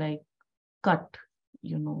violence. So like cut,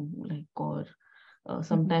 you know, like, or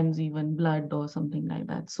sometimes even blood or something like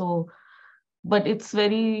that. So, but it's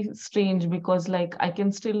very strange because like I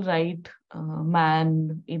can still write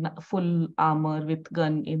man in full armor with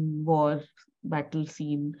gun in war battle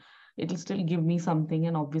scene. It'll still give me something,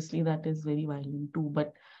 and obviously that is very violent too.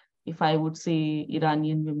 But if I would say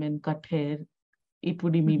Iranian women cut hair, it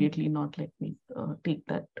would immediately not let me take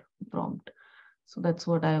that prompt. So that's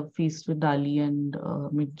what I have faced with DALL-E and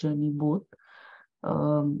Midjourney both.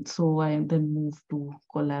 So I then moved to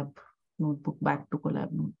Collab Notebook, back to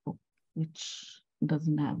Collab Notebook, which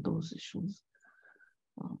doesn't have those issues.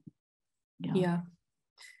 Yeah.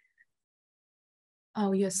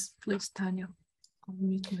 Oh yes, please, Tanya. I'll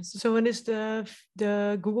mute myself. So, and is the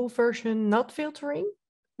Google version not filtering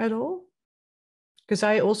at all? Because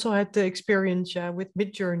I also had the experience with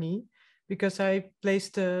Midjourney, because I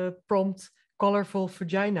placed the prompt colorful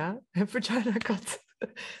vagina, and vagina got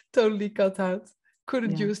totally cut out.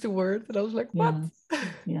 Couldn't use the word, and I was like, what?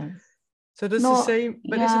 Yes. So that's the same,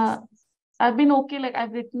 but yeah, is it? I've been okay, like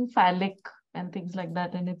I've written phallic and things like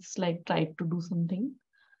that, and it's like tried to do something.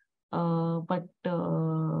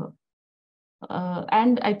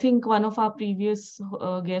 And I think one of our previous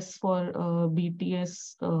guests for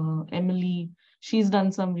BTS, Emily, she's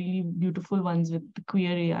done some really beautiful ones with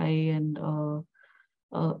queer AI, and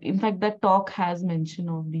in fact, that talk has mention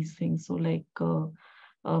of these things. So like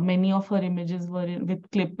many of her images were with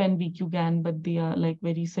CLIP and VQGAN, but they are like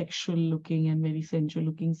very sexual looking and very sensual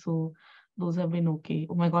looking. So those have been okay.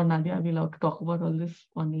 Oh my God, Nadia, are we allowed to talk about all this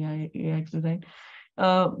on AIxDesign?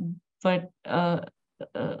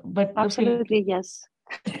 But absolutely, yes.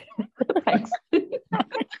 Thanks.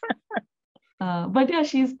 But yeah,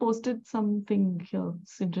 she's posted something here.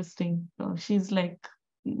 It's interesting. She's like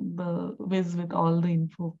the whiz with all the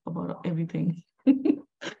info about everything.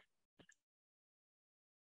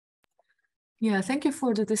 Yeah, thank you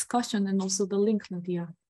for the discussion and also the link,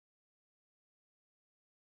 Nadia.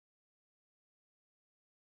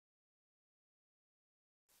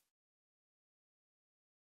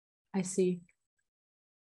 I see.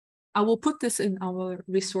 I will put this in our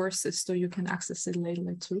resources so you can access it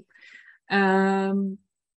later too.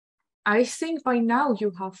 I think by now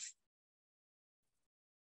you have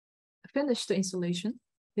finished the installation.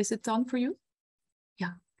 Is it done for you?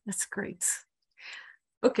 Yeah, that's great.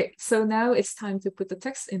 Okay, so now it's time to put the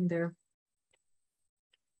text in there.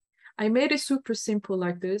 I made it super simple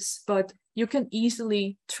like this, but you can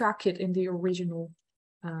easily track it in the original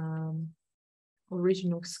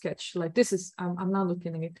sketch. Like this is, I'm not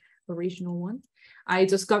looking at it, original one. I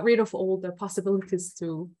just got rid of all the possibilities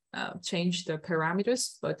to change the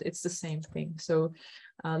parameters, but it's the same thing. So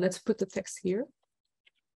let's put the text here.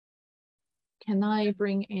 Can I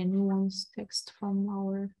bring anyone's text from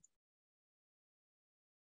our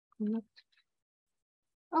collect?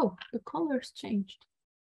 Oh, the colors changed.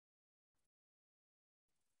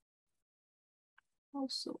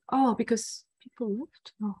 Also, oh, because people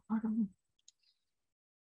left? Oh, I don't know.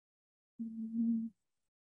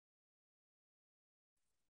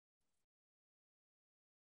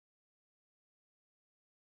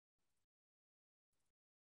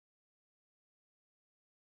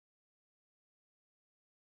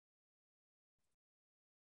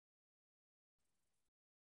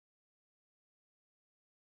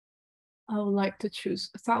 I would like to choose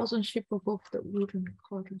 1,000 ship above the wooden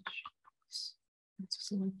cottage. I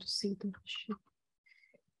just like to see the ship.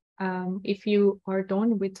 If you are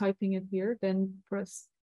done with typing it here, then press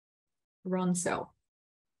run cell.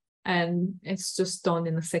 And it's just done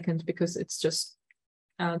in a second because it's just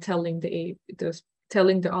telling the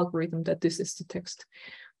algorithm that this is the text.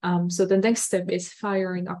 So the next step is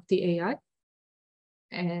firing up the AI.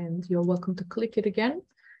 And you're welcome to click it again.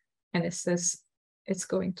 And it says it's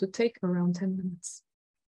going to take around 10 minutes.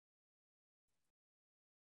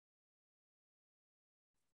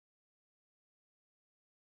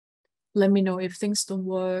 Let me know if things don't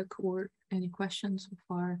work or any questions so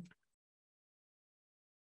far.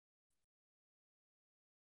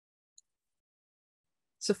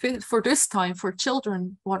 So for this time, for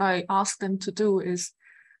children, what I ask them to do is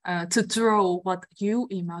to draw what you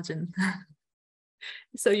imagine.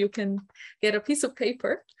 So you can get a piece of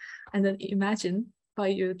paper and then imagine by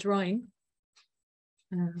your drawing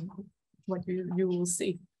what you will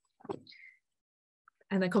see.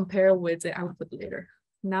 And then compare with the output later.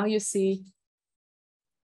 Now you see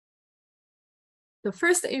the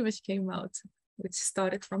first image came out, which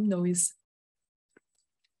started from noise.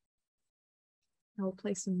 I'll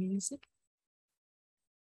play some music.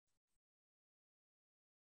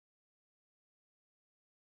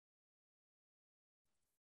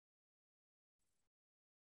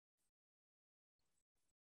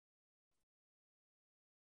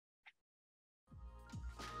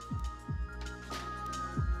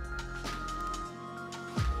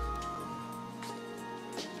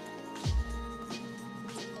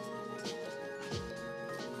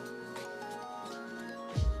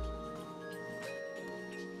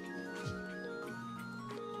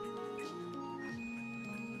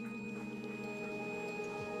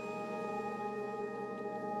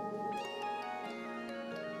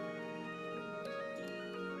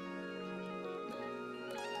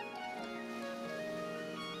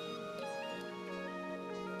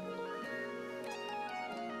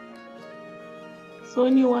 So,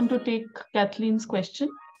 you want to take Kathleen's question?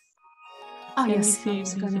 Ah, Can yes, we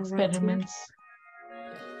see these experiments?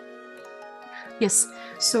 Yes,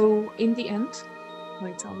 so in the end,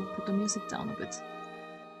 wait, I will put the music down a bit.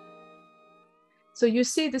 So you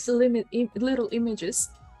see this little images,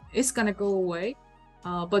 it's gonna go away,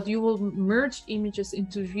 but you will merge images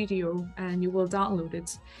into video and you will download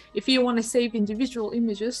it. If you want to save individual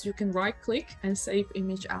images, you can right click and save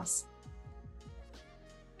image as.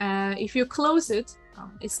 If you close it,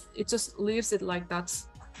 it just leaves it like that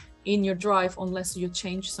in your drive unless you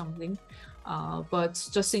change something. But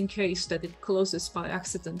just in case that it closes by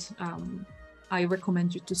accident, I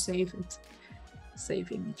recommend you to save it.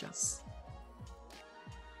 Save images.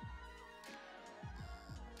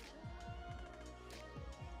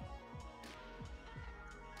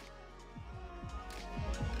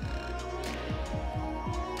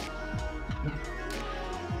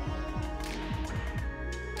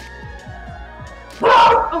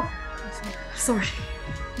 Oh, sorry.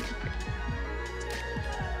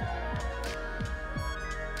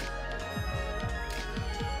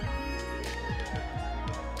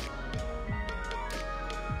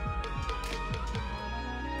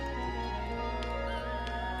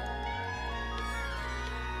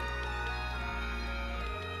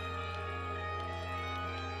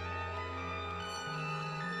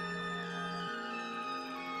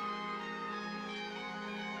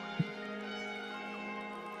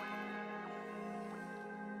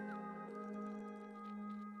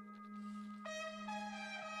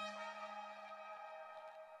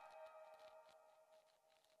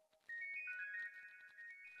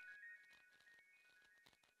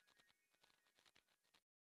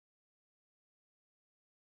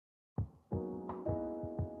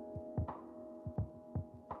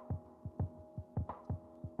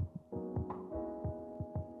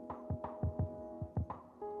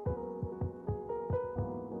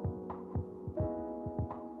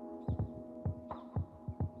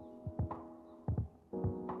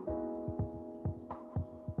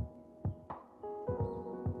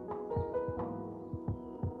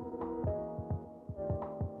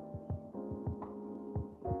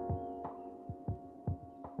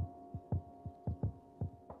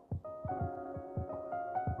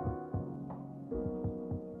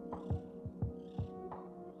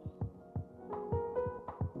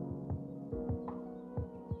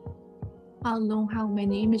 How long, how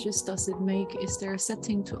many images does it make? Is there a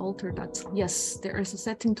setting to alter that? Yes, there is a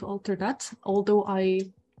setting to alter that, although I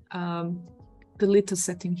delete the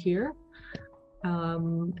setting here.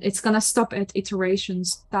 It's gonna stop at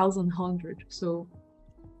iterations 1100. So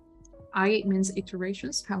I means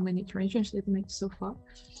iterations, how many iterations it makes so far.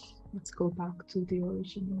 Let's go back to the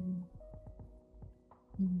original.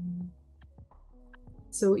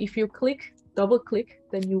 So if you click, double click,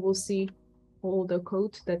 then you will see all the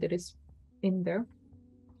code that it is in there.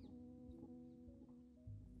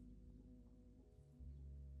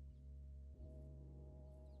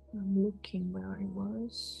 I'm looking where I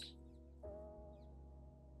was.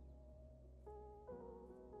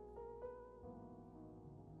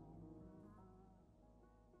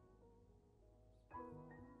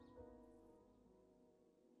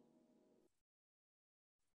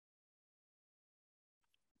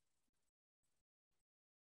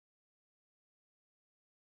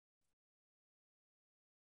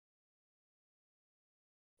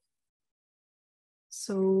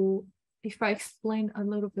 So if I explain a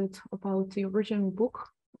little bit about the original book,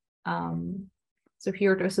 so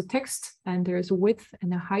here there's a text and there's a width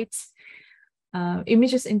and a height.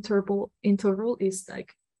 Images interval is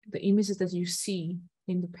like the images that you see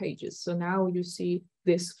in the pages. So now you see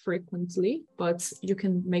this frequently, but you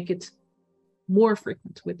can make it more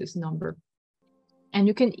frequent with this number. And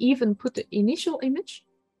you can even put the initial image.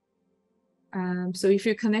 So if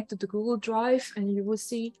you connect it to Google Drive, and you will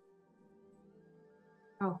see,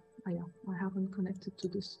 yeah, I haven't connected to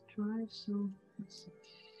this drive, so let's see.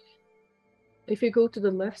 If you go to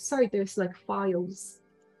the left side, there's like files.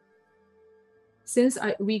 Since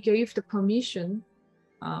we gave the permission,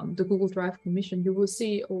 the Google Drive permission, you will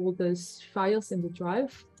see all these files in the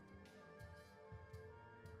drive.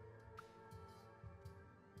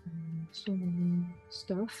 So many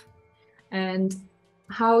stuff. And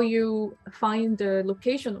how you find the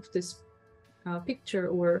location of this picture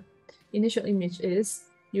or initial image is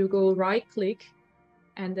you go right click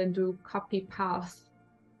and then do copy path.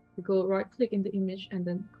 You go right click in the image and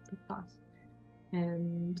then copy path.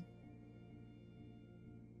 And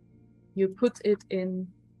you put it in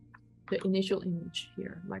the initial image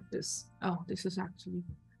here like this. Oh, this is actually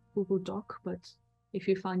Google Doc, but if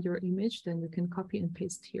you find your image, then you can copy and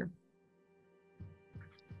paste here.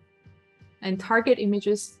 And target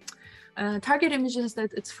images that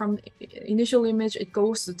it's from initial image, it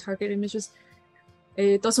goes to target images.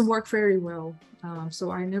 It doesn't work very well,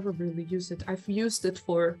 so I never really use it. I've used it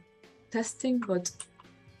for testing, but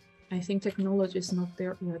I think technology is not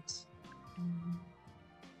there yet.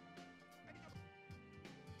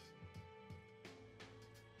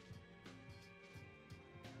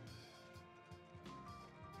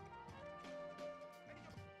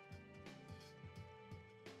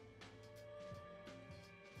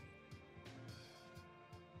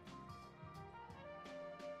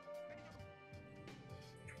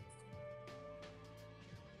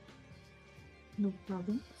 No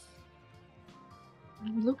problem.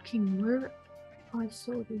 I'm looking where I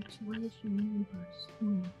saw the iteration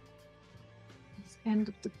numbers. It's end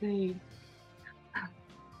of the day.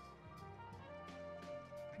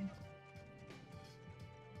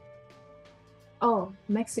 Oh,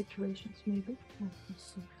 max iterations maybe.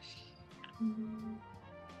 Let's see.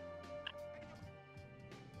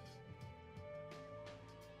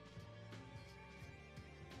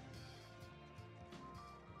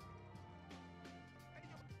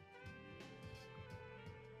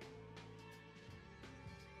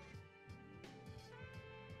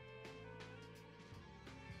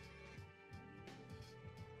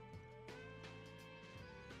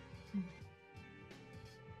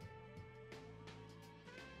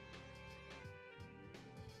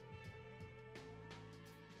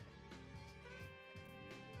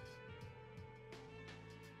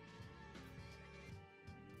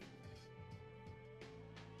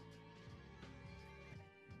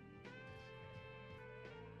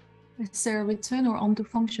 Is there a return or undo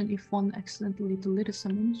function if one accidentally deleted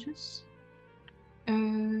some images?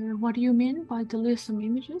 What do you mean by delete some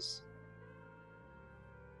images?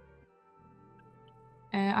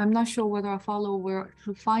 I'm not sure whether I follow where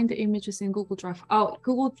to find the images in Google Drive. Oh,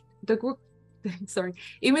 sorry,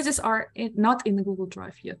 images are not in the Google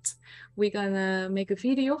Drive yet. We're gonna make a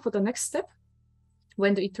video for the next step.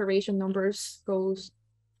 When the iteration numbers goes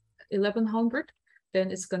 1100, then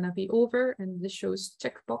it's gonna be over, and this shows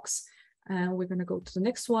checkbox. And we're gonna go to the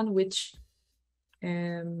next one, which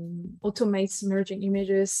automates merging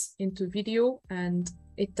images into video, and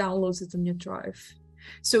it downloads it on your drive.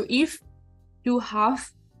 So if you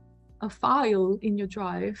have a file in your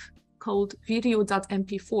drive called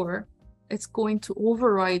video.mp4, it's going to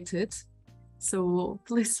overwrite it So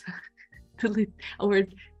please delete or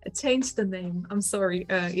change the name. I'm sorry.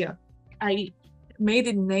 Yeah, I made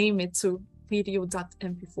it name it to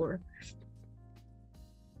video.mp4.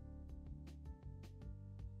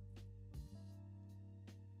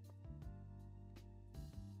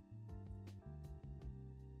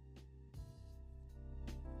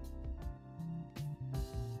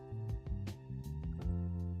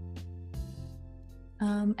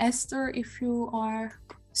 Esther, if you are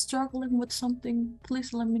struggling with something,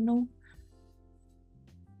 please let me know.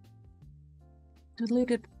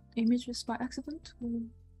 Deleted images by accident?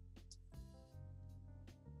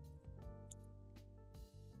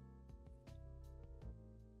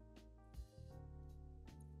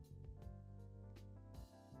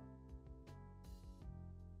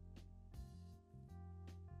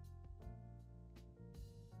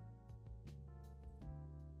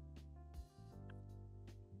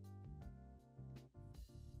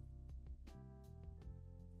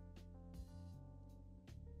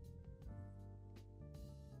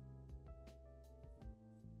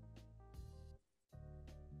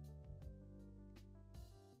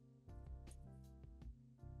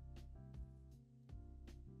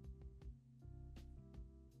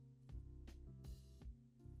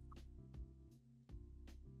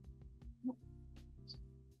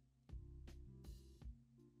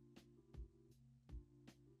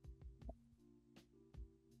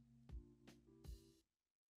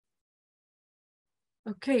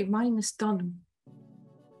 Okay, mine is done.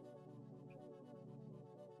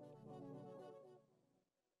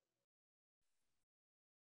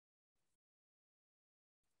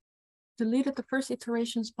 Deleted the first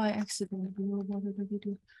iterations by accident. What did we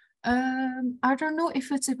do? I don't know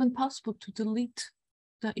if it's even possible to delete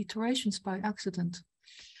the iterations by accident.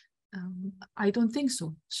 I don't think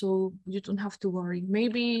so. So you don't have to worry.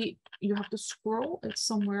 Maybe you have to scroll. It's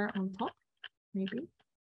somewhere on top, maybe.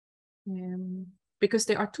 Because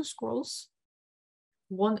there are two scrolls.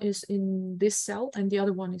 One is in this cell and the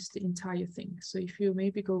other one is the entire thing. So if you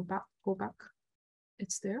maybe go back,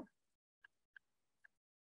 it's there.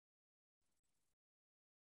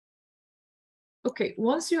 Okay,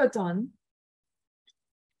 once you are done,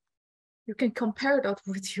 you can compare that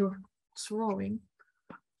with your drawing.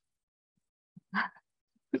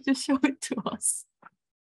 Could you show it to us?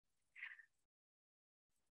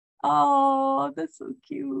 Oh, that's so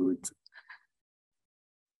cute.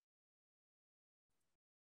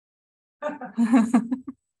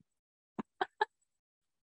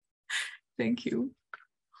 Thank you.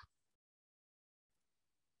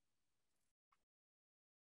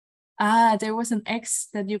 Ah, there was an X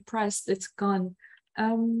that you pressed, it's gone.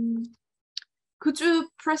 Could you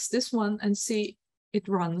press this one and see it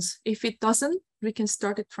runs? If it doesn't, we can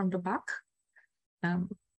start it from the back. I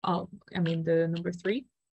mean the number 3.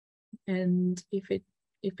 And if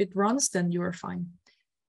it runs, then you are fine.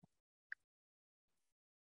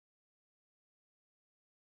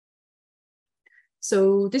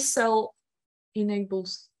 So this cell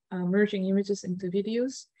enables merging images into video,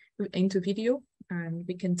 and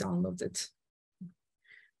we can download it.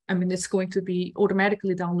 I mean, it's going to be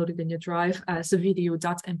automatically downloaded in your drive as a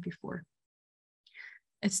video.mp4.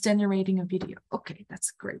 It's generating a video. Okay,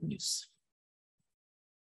 that's great news.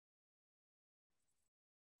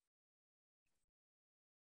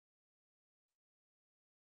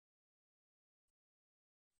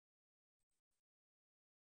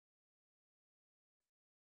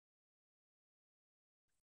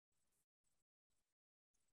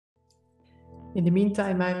 In the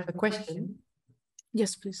meantime, I have a question.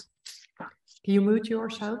 Yes, please. Can you mute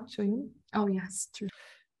yourself, Soyun? Oh, yes, true.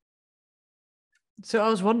 So I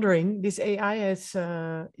was wondering, this AI has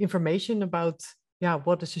information about,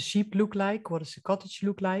 what does a sheep look like? What does a cottage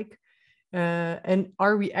look like? And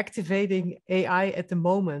are we activating AI at the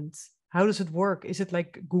moment? How does it work? Is it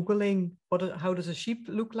like Googling, how does a sheep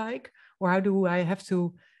look like? Or how do I have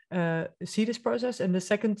to see this process? And the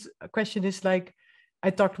second question is like, I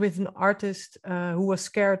talked with an artist who was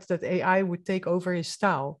scared that AI would take over his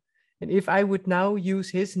style. And if I would now use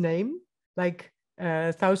his name, like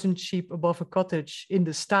 1,000 sheep above a cottage in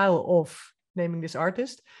the style of naming this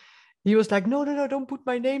artist, he was like, no, don't put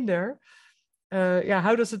my name there.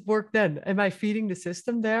 How does it work then? Am I feeding the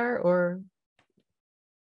system there or?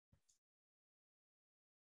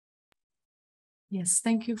 Yes,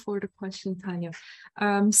 thank you for the question, Tanya.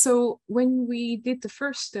 So when we did the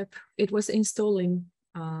first step, it was installing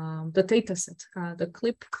the dataset, the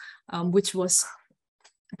CLIP, which was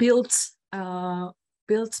built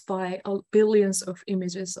by billions of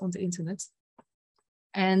images on the internet.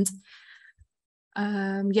 And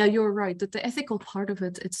you're right that the ethical part of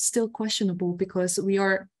it, it's still questionable because we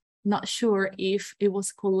are not sure if it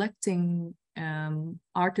was collecting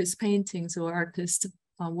artist paintings or artist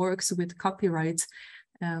works with copyright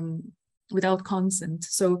without consent.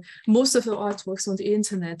 So most of the artworks on the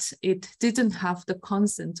internet, it didn't have the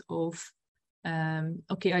consent of,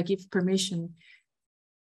 okay, I give permission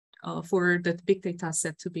for that big data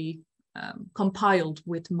set to be compiled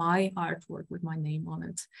with my artwork, with my name on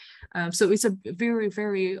it. So it's a very,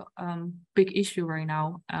 very big issue right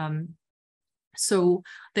now. So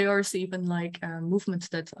there is even like a movement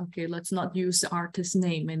that, okay, let's not use the artist's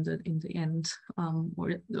name in the end,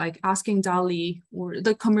 or like asking DALL-E or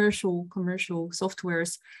the commercial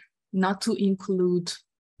softwares not to include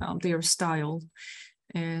their style.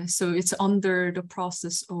 So it's under the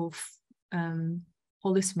process of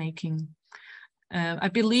policy making. I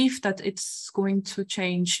believe that it's going to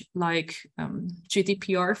change, like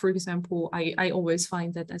GDPR, for example. I always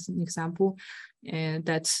find that as an example,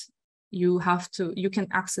 that you can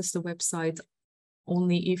access the website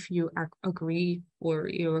only if you agree or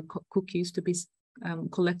your cookies to be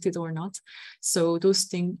collected or not. So those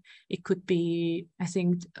things, it could be, I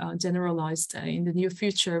think, generalized in the near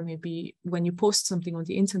future. Maybe when you post something on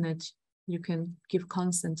the internet, you can give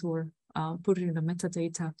consent or put it in the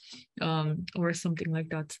metadata or something like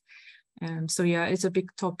that. So yeah, it's a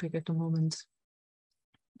big topic at the moment.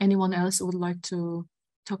 Anyone else would like to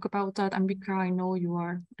talk about that? Ambika, I know you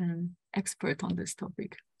are an expert on this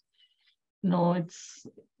topic. No,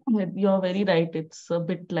 you're very right. It's a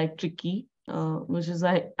bit like tricky, which is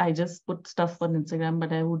I just put stuff on Instagram,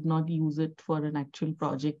 but I would not use it for an actual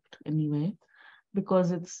project anyway,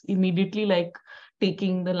 because it's immediately like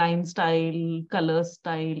taking the line style, color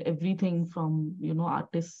style, everything from, you know,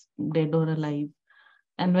 artists dead or alive.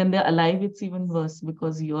 And when they're alive, it's even worse,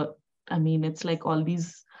 because it's like all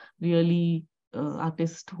these really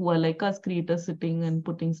artists who are like us, creators, sitting and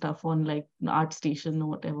putting stuff on like ArtStation or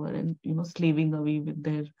whatever, and, you know, slaving away with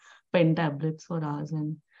their pen tablets for hours,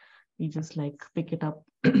 and we just like pick it up.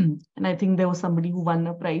 And I think there was somebody who won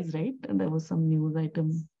a prize, right? And there was some news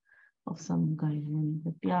item of some guy.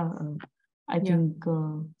 But yeah, I think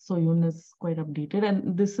Soyun is quite updated,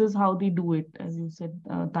 and this is how they do it, as you said,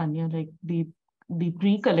 Tanya. Like they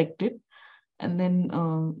pre-collect it, and then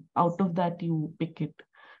out of that you pick it.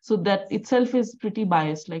 So that itself is pretty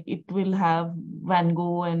biased. Like it will have Van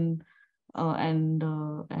Gogh and I don't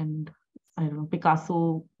know,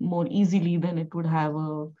 Picasso more easily than it would have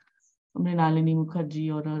a Mrinalini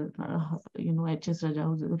Mukherjee or a you know, H.S.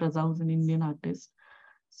 Raza, who's an Indian artist.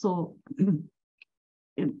 So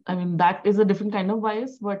I mean, that is a different kind of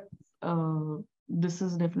bias, but this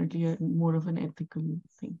is definitely more of an ethical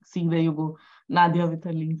thing. See, there you go, Nadia with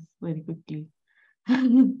her links very quickly.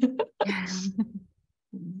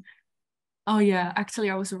 Oh yeah, actually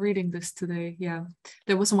I was reading this today. Yeah,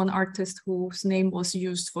 there was one artist whose name was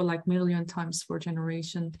used for like 1 million times for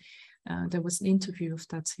generation. There was an interview of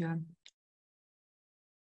that. Yeah.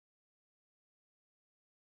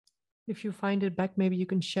 If you find it back, maybe you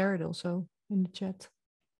can share it also in the chat.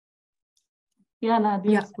 Yeah,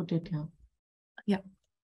 Nadia put it here. Yeah.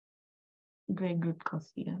 Greg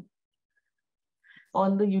Rutkowski, yeah.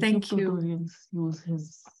 All the YouTube tutorials use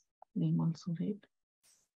his name also, right?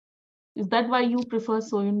 Is that why you prefer,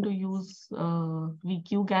 Soyun, to use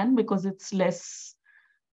VQGAN, because it's less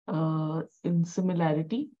in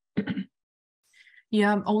similarity?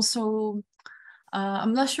 Yeah, also,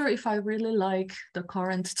 I'm not sure if I really like the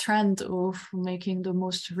current trend of making the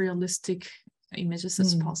most realistic images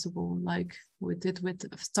as possible. Like we did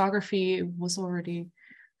with photography, it was already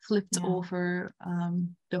flipped over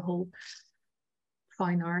the whole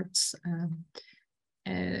fine arts.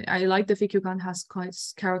 I like the VQGAN has quite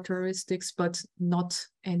characteristics, but not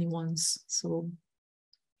anyone's. So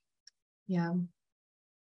yeah.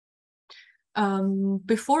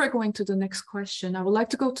 Before going to the next question, I would like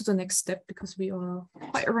to go to the next step because we are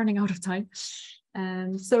quite running out of time.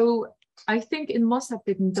 And so I think it must have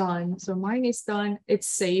been done. So mine is done. It's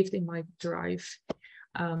saved in my drive.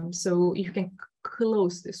 So you can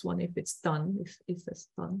close this one if it's done, if it's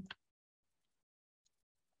done.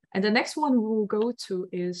 And the next one we'll go to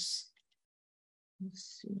is,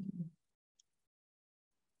 let's see.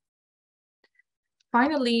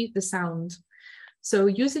 Finally, the sound. So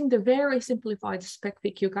using the very simplified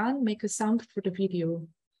SpecVQGAN, make a sound for the video.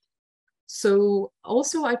 So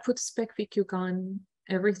also I put SpecVQGAN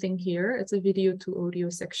everything here. It's a video to audio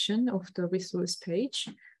section of the resource page.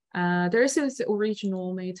 There is this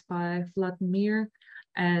original made by Vladimir,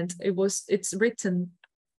 and it's written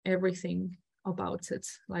everything about it.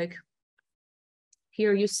 Like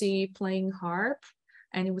here you see playing harp,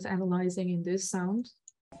 and it was analyzing in this sound.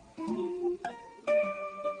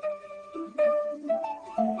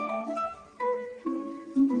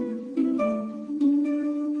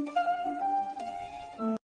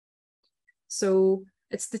 So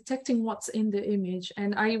it's detecting what's in the image.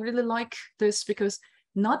 And I really like this because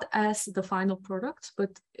not as the final product,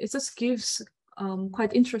 but it just gives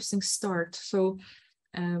quite interesting start. So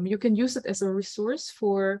you can use it as a resource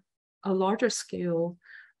for a larger scale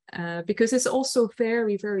because it's also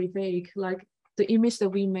very, very vague. Like the image that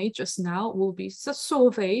we made just now will be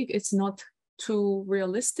so vague. It's not too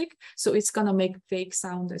realistic. So it's gonna make vague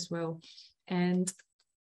sound as well. And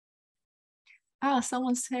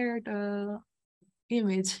someone shared the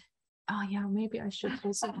image. Oh yeah, maybe I should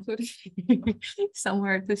also put it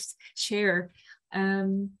somewhere to share.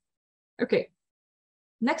 Okay,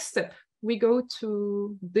 next step, we go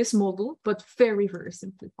to this model, but very, very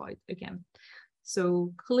simplified again.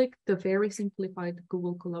 So click the very simplified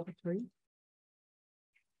Google Collaboratory.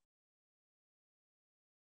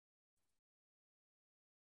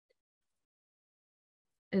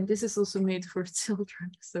 And this is also made for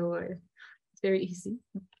children, so it's very easy.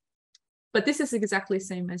 But this is exactly the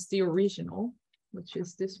same as the original, which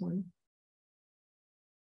is this one.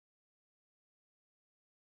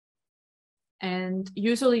 And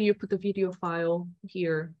usually you put the video file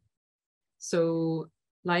here. So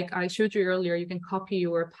like I showed you earlier, you can copy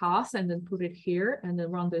your path and then put it here and then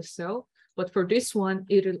run this cell. But for this one,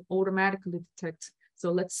 it'll automatically detect.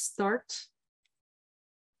 So let's start.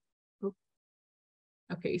 Oh.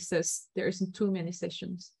 Okay, it says there isn't too many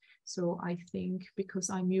sessions. So I think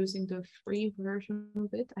because I'm using the free version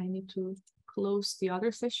of it, I need to close the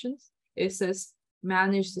other sessions. It says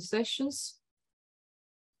manage the sessions.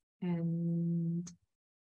 And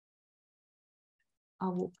I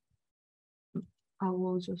will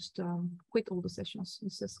just quit all the sessions.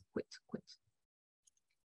 It says quit.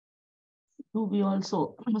 Do we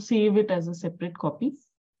also save it as a separate copy?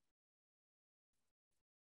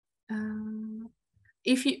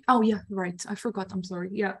 If you, oh yeah, right. I forgot, I'm sorry.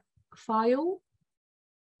 Yeah, file.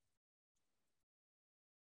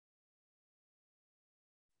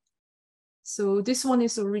 So this one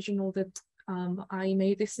is original that I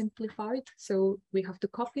made it simplified. So we have to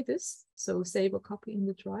copy this. So save a copy in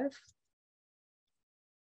the drive.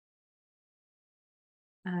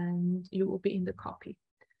 And you will be in the copy.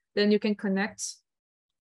 Then you can connect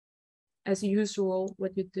as usual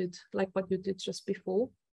what you did, like what you did just before.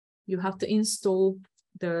 You have to install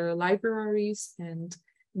the libraries and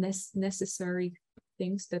necessary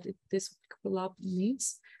things that this collab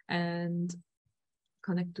needs and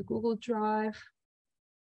connect to Google Drive.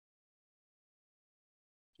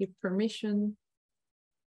 Give permission.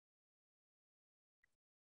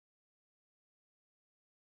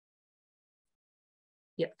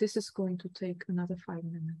 Yeah, this is going to take another 5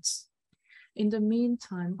 minutes. In the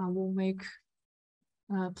meantime, I will make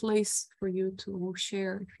a place for you to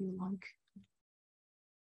share if you like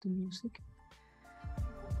the music.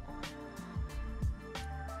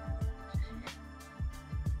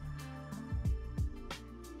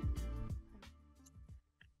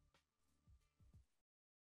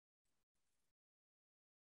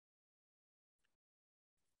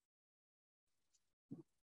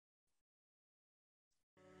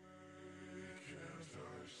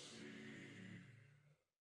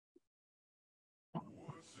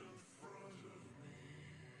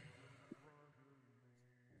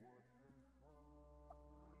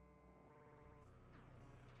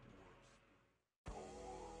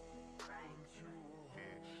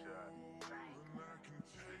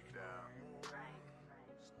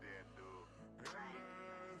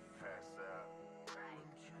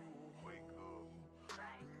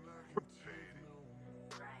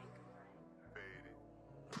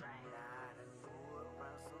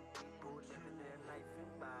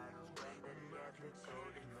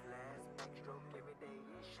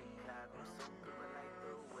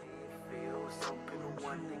 Some people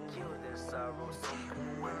want to kill their sorrow, some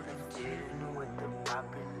people want to fit in with the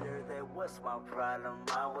popular. That was my problem.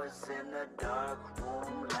 I was in a dark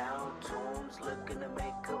room, loud tunes, looking to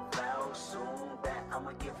make a vow soon that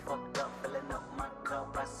I'ma get fucked up, filling up my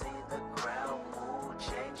cup. I see the crowd mood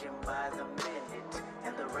changing by the minute,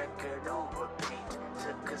 and the record on repeat.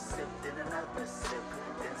 Took a sip, then another sip,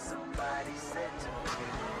 then somebody said to me,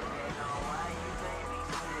 "Hey, no, why you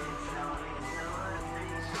babysitting? Only 2 or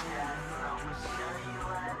 3 shots. I'ma show you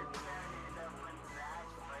how to turn it up a notch.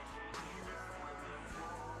 First you get a swimming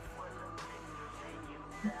pool full of pictures, then you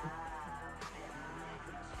dive in. Make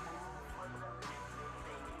a pool full of pictures,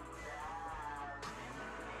 then you dive in.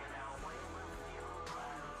 And I wave a few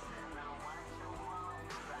bottles and I watch them all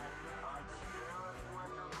fly. All the girls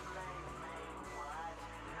wanna play, man, watch.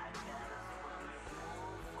 I got a swimming pool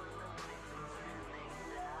full of pictures and they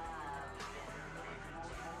dive in. Make a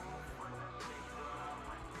pool full of pictures,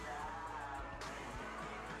 I'ma dive in.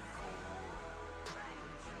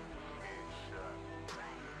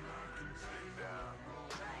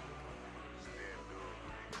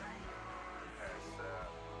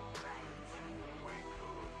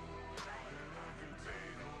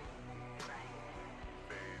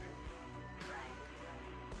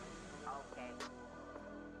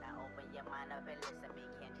 up and listen me,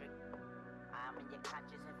 Kendrick. I'm in your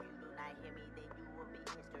conscience. If you do not hear me, then you will be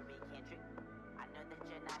history, Kendrick. I know that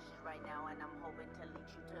you're nauseous right now, and I'm hoping to lead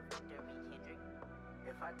you to victory, Kendrick.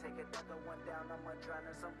 If I take another one down, I'ma drown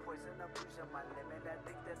in some poison, abusing my limit. I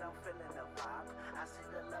think that I'm feeling the vibe. I see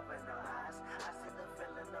the love in her eyes. I see the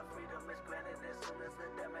feeling of freedom is granted as soon as the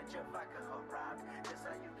damage of vodka arrived. This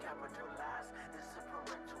how you capitalize. This is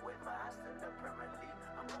parental advice. And apparently,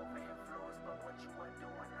 I'm over influenced by what you were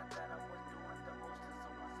doing. I thought I was doing the most, and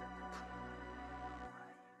someone said to me.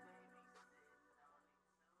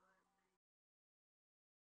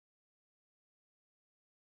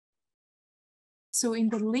 So in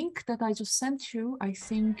the link that I just sent you, I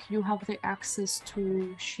think you have the access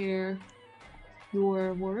to share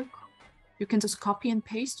your work. You can just copy and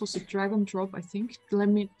paste, also drag and drop, I think.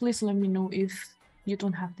 Please let me know if you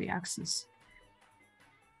don't have the access.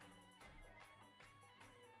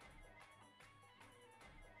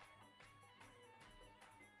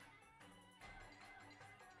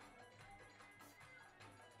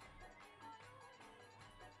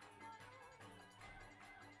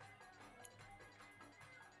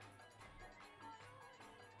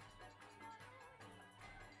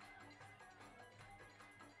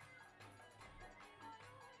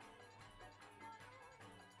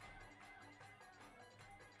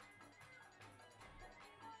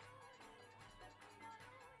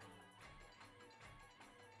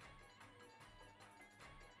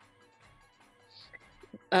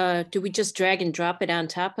 Do we just drag and drop it on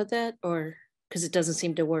top of that, or because it doesn't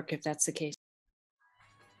seem to work if that's the case?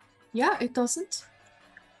 Yeah, it doesn't.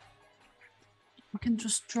 You can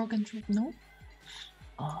just drag and drop, no?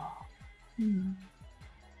 Oh.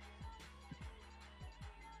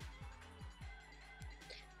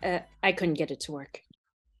 I couldn't get it to work.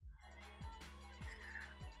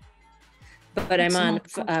 But It's I'm on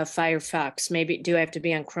not good. Firefox. Maybe, do I have to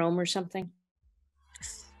be on Chrome or something?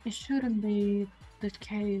 It shouldn't be the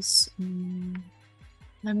case.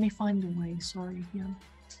 Let me find a way, sorry. Yeah.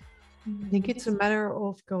 I think it's a matter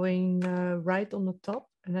of going right on the top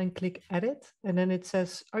and then click edit. And then it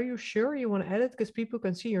says, are you sure you want to edit? Because people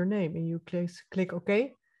can see your name, and you click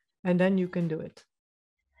OK, and then you can do it.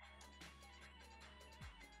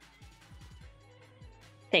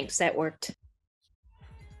 Thanks, that worked.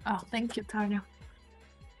 Oh, thank you, Tanya.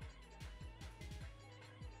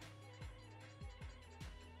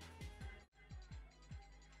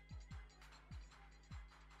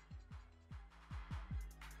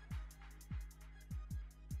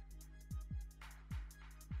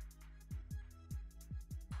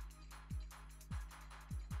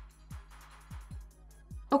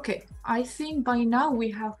 Okay, I think by now we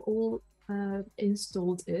have all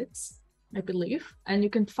installed it, I believe, and you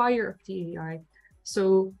can fire up the AI.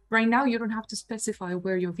 So right now you don't have to specify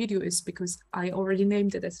where your video is because I already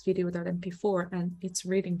named it as video.mp4 and it's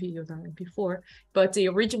reading video.mp4, but the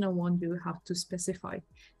original one you have to specify.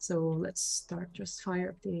 So let's start, just fire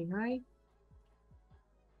up the AI.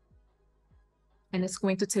 And it's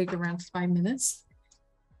going to take around 5 minutes.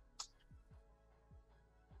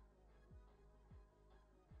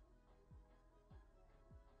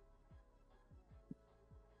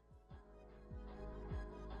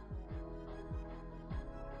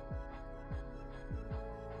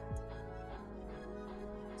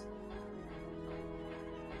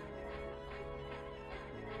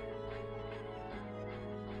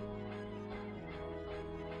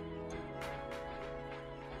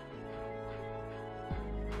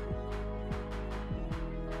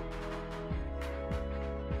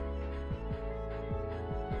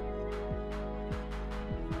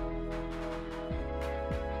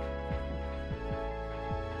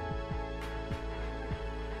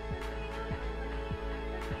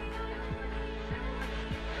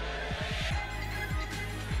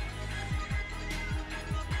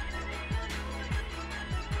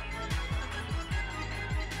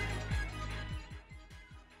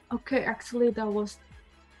 Okay, actually that was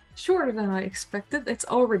shorter than I expected. It's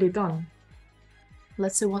already done.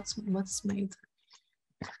 Let's see what's made.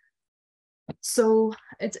 So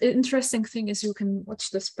it's an interesting thing is you can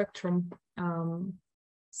watch the spectrum.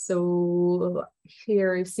 So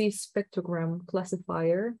here you see spectrogram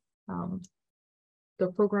classifier. The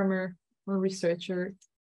programmer or researcher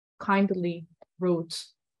kindly wrote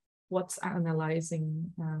what's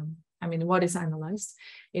analyzing, what is analyzed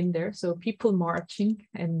in there. So people marching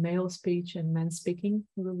and male speech and men speaking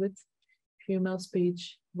a little bit, female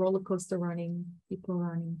speech, roller coaster running, people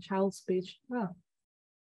running, child speech,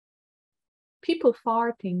 people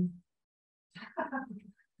farting.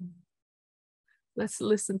 Let's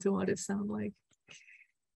listen to what it sounds like.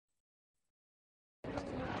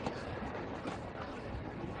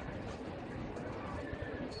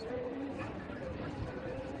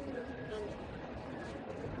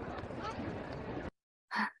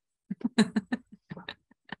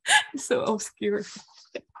 so obscure.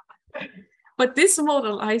 But this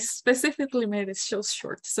model, I specifically made it so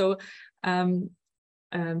short. So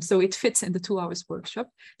so it fits in the 2 hours workshop.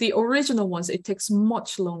 The original ones, it takes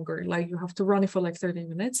much longer. Like you have to run it for like 30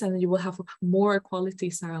 minutes and you will have more quality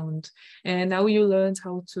sound. And now you learned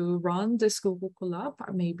how to run this Google Colab.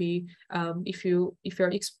 Maybe if you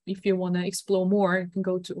want to explore more, you can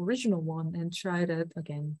go to original one and try that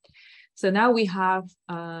again. So now we have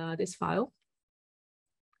this file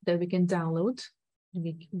that we can download.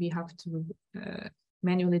 We have to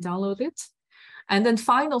manually download it. And then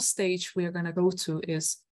final stage we're going to go to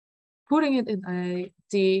is putting it in a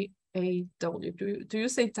DAW. Do you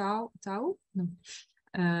say DAW? No.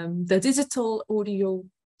 The digital audio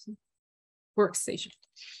workstation.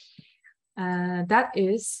 That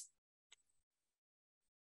is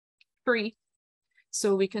free.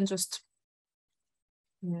 So we can just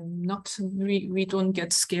we don't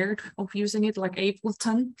get scared of using it like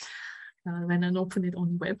Ableton when I open it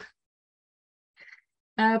on web.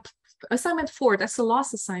 Assignment 4, that's the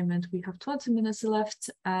last assignment. We have 20 minutes left.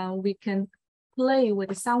 We can play with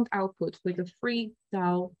the sound output with a free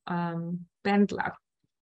DAW Bandlab.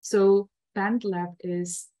 So Bandlab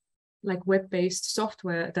is like web-based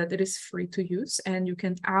software that it is free to use, and you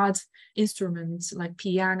can add instruments like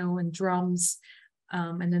piano and drums,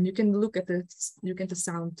 and then you can look at the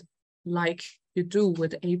sound like you do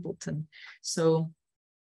with Ableton. So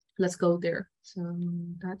let's go there. So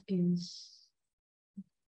that is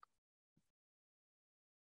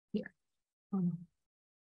here. Oh no.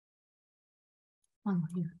 Oh no,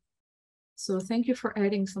 here. So thank you for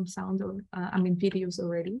adding some sound or videos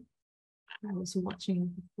already. I was watching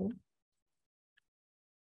it before.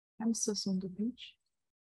 I'm so on the page.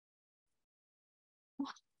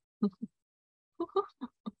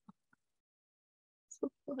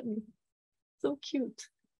 So funny, so cute.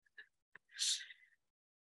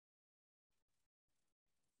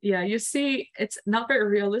 Yeah, you see, it's not very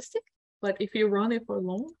realistic, but if you run it for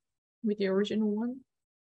long with the original one,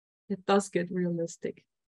 it does get realistic.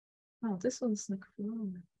 Oh, this one's like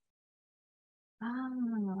flower.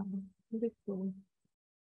 Ah, beautiful.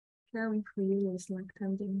 Caring for you is like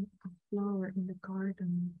tending a flower in the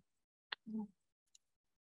garden. Yeah.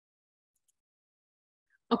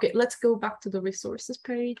 Okay, let's go back to the resources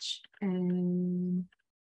page and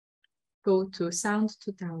go to sound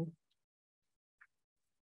to DAW.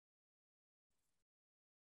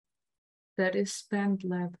 That is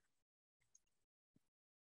Bandlab.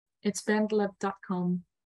 It's bandlab.com.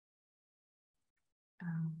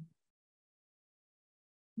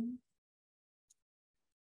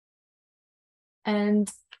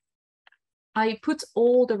 And I put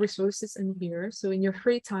all the resources in here. So in your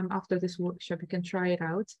free time after this workshop, you can try it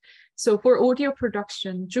out. So for audio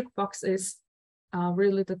production, Jukebox is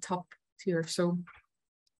really the top tier. So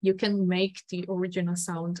you can make the original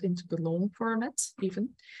sound into the long format even.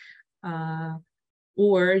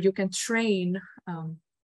 Or you can train,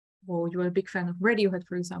 well, you're a big fan of Radiohead,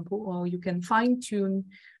 for example, or you can fine tune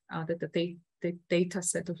the data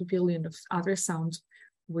set of a billion of other sounds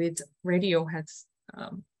with Radiohead's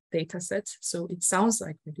data set. So it sounds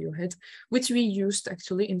like Radiohead, which we used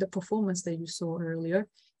actually in the performance that you saw earlier.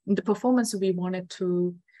 In the performance, we wanted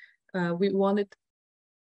to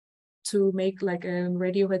make like a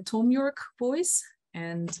Radiohead Tom York voice,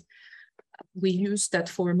 and we used that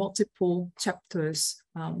for multiple chapters,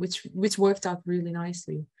 which worked out really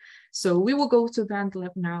nicely. So we will go to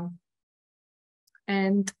Bandlab now.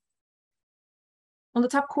 And on the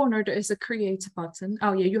top corner, there is a create button.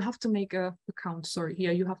 Oh yeah, you have to make an account, sorry.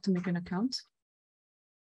 Yeah, you have to make an account.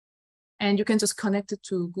 And you can just connect it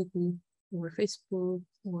to Google or Facebook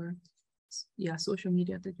or yeah, social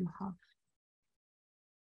media that you have.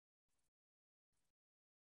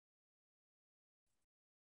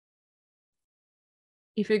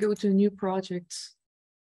 If I go to a new project,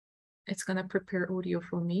 it's gonna prepare audio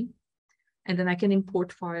for me. And then I can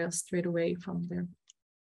import files straight away from there.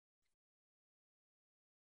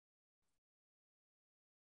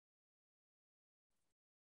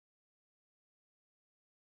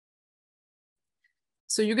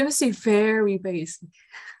 So you're gonna see very basic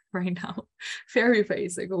right now, very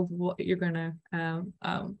basic of what you're gonna,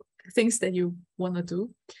 things that you wanna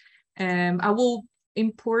do. I will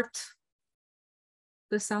import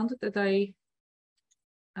the sound that I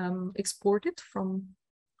exported from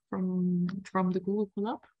the Google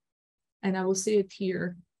Colab, and I will see it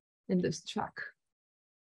here in this track.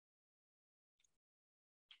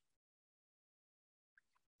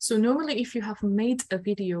 So normally if you have made a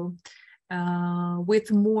video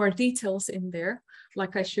with more details in there,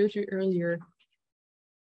 like I showed you earlier,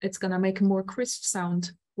 it's gonna make a more crisp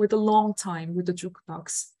sound with a long time with the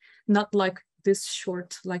jukebox. not like this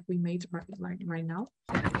short like we made right now.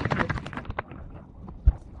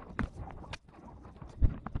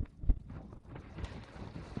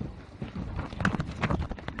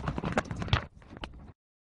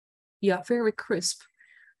 Yeah, very crisp.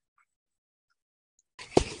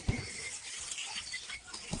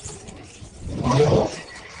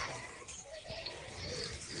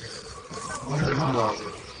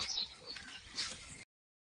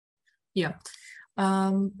 Yeah,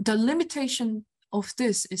 the limitation of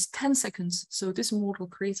this is 10 seconds. So this model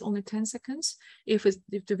creates only 10 seconds. If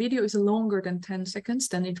the video is longer than 10 seconds,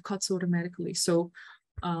 then it cuts automatically. So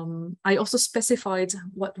I also specified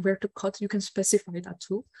where to cut. You can specify that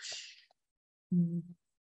too.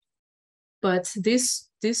 But this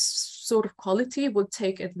sort of quality would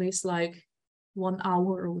take at least like 1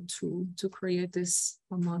 hour or 2 to create this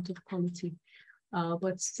amount of quality.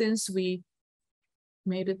 But since we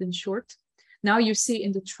made it in short, now you see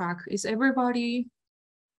in the track, is everybody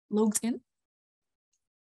logged in?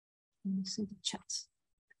 Let me see the chat.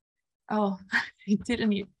 Oh, I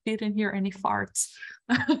didn't hear any farts.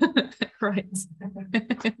 Right.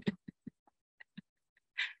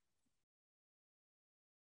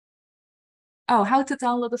 Oh, how to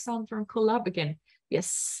download the sound from Collab again?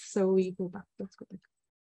 Yes, so we go back. Let's go back.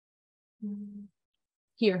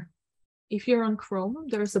 Here, if you're on Chrome,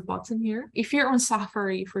 there's a button here. If you're on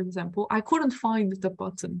Safari, for example, I couldn't find the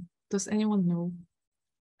button. Does anyone know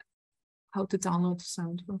how to download the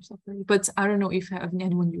sound from Safari? But I don't know if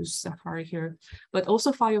anyone used Safari here. But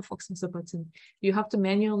also Firefox has a button. You have to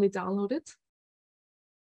manually download it.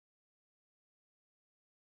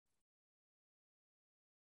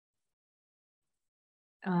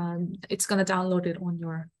 It's going to download it on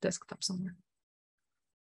your desktop somewhere.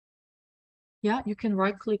 Yeah, you can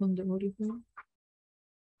right click on the audio file.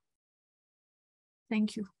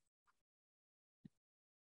 Thank you.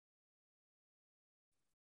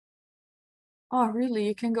 Oh, really?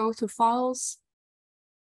 You can go to files.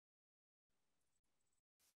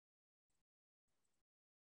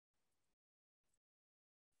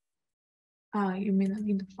 Ah, you mean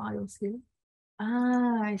in the files here?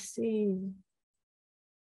 Ah, I see.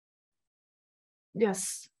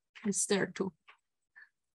 Yes, it's there too.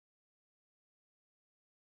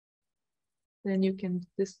 Then you can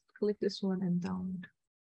just click this one and download.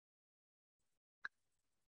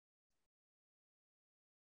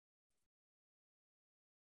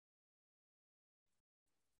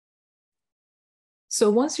 So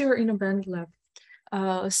once you're in a Bandlab,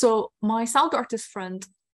 so my sound artist friend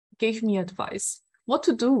gave me advice what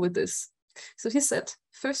to do with this. So he said,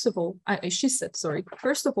 first of all, she said, sorry,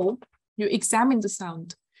 first of all, you examine the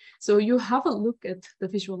sound. So you have a look at the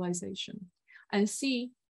visualization and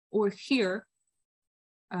see or hear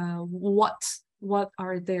what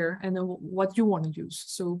are there and what you want to use.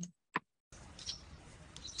 So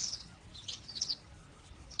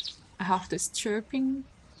I have this chirping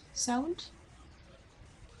sound.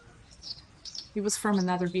 It was from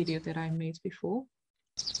another video that I made before.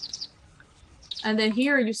 And then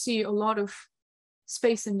here you see a lot of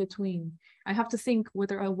space in between. I have to think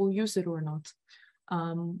whether I will use it or not.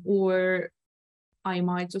 Or I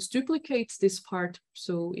might just duplicate this part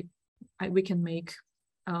so we can make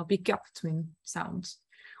a big gap between sounds.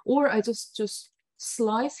 Or I just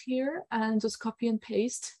slice here and just copy and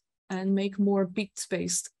paste and make more bit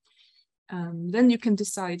spaced. Then you can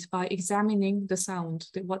decide by examining the sound,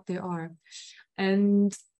 what they are.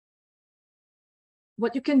 And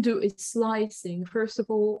what you can do is slicing. First of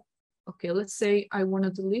all, okay, let's say I want to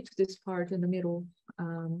delete this part in the middle.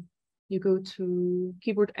 You go to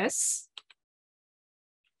keyboard S.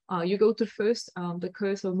 You go to first the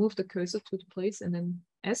cursor, move the cursor to the place, and then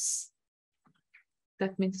S.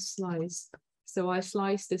 That means slice. So I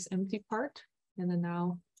slice this empty part, and then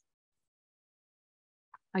now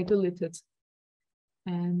I delete it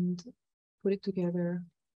and put it together.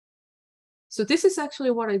 So this is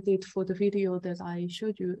actually what I did for the video that I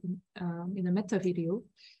showed you in a meta video.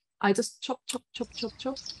 I just chop,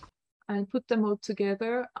 and put them all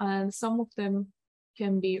together, and some of them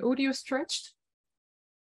can be audio stretched,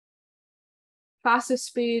 faster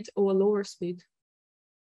speed or lower speed.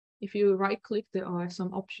 If you right click, there are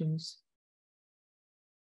some options,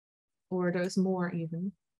 or there's more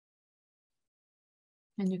even,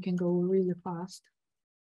 and you can go really fast.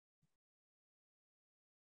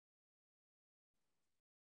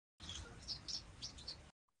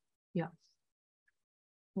 Yeah.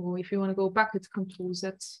 Or if you want to go back, it's Control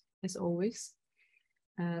Z as always.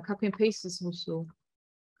 Copy and paste is also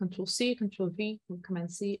Control C, Control V, or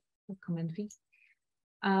Command C, or Command V.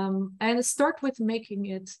 And start with making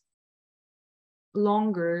it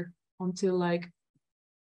longer until like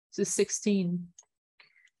to 16.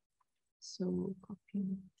 So copy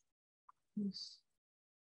this.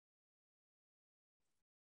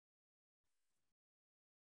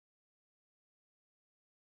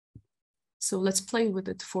 So let's play with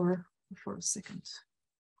it for a second.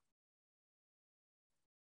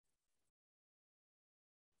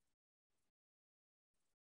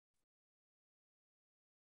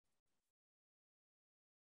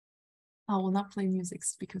 I will not play music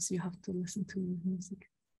because you have to listen to music.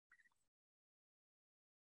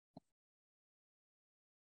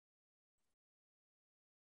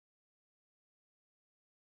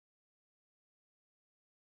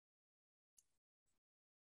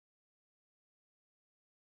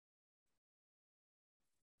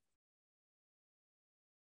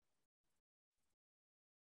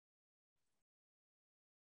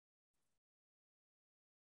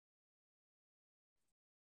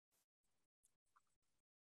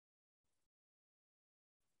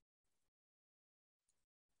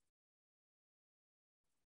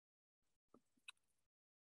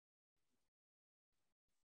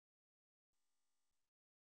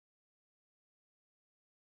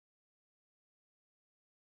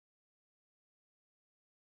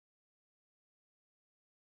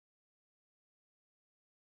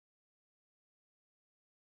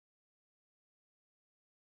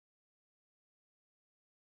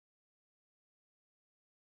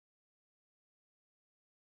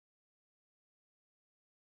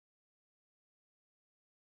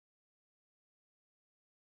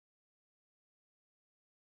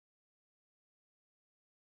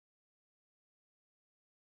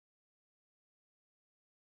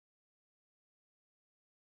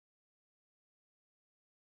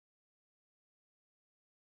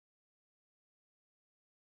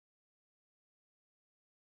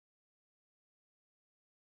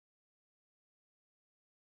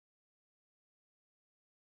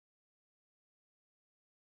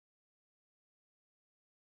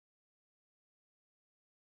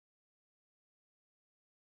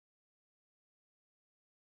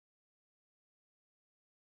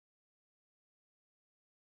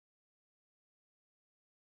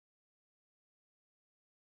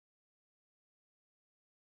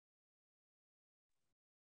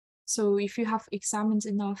 So if you have examined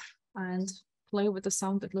enough and play with the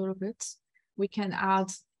sound a little bit, we can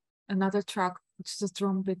add another track, which is a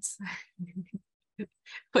drum bit.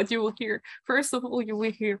 But you will hear, first of all, you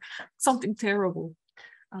will hear something terrible.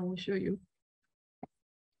 I will show you.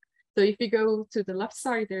 So if you go to the left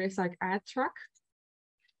side, there is like add track.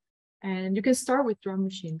 And you can start with drum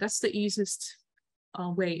machine. That's the easiest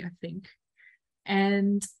way, I think.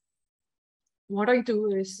 And what I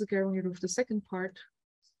do is get rid of the second part,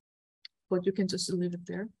 but you can just leave it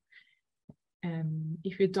there. And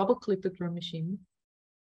if you double click the drum machine,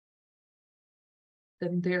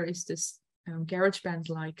 then there is this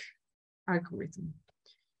GarageBand-like algorithm,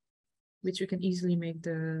 which you can easily make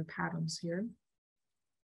the patterns here.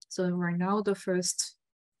 So right now, the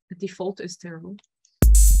default is terrible.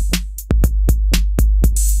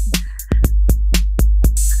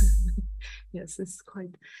 Yes, it's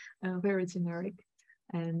quite very generic,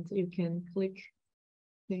 and you can click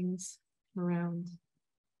things around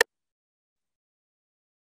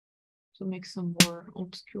to make some more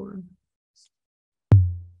obscure.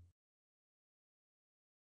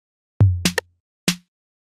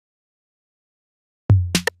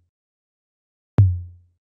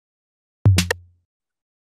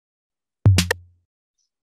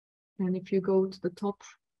 And if you go to the top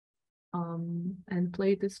and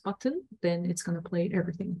play this button, then it's going to play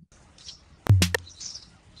everything.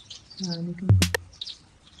 And you can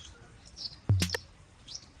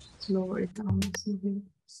lower it down.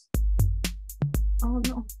 Oh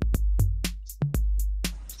no.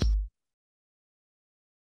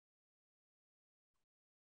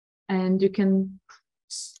 And you can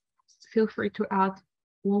feel free to add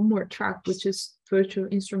one more track, which is virtual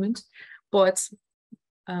instrument. But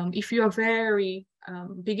if you are very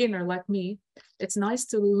beginner like me, it's nice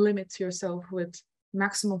to limit yourself with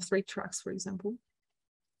maximum 3 tracks, for example.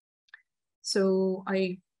 So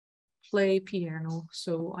I play piano,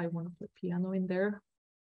 so I want to put piano in there.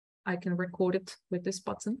 I can record it with this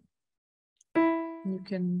button. You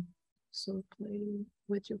can also play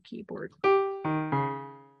with your keyboard.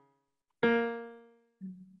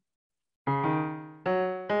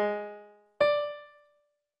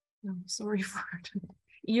 I'm sorry for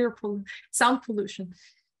the sound pollution,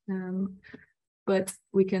 but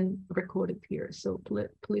we can record it here. So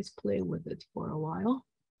please play with it for a while.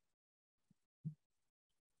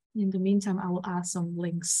 In the meantime, I will add some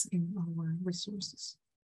links in our resources.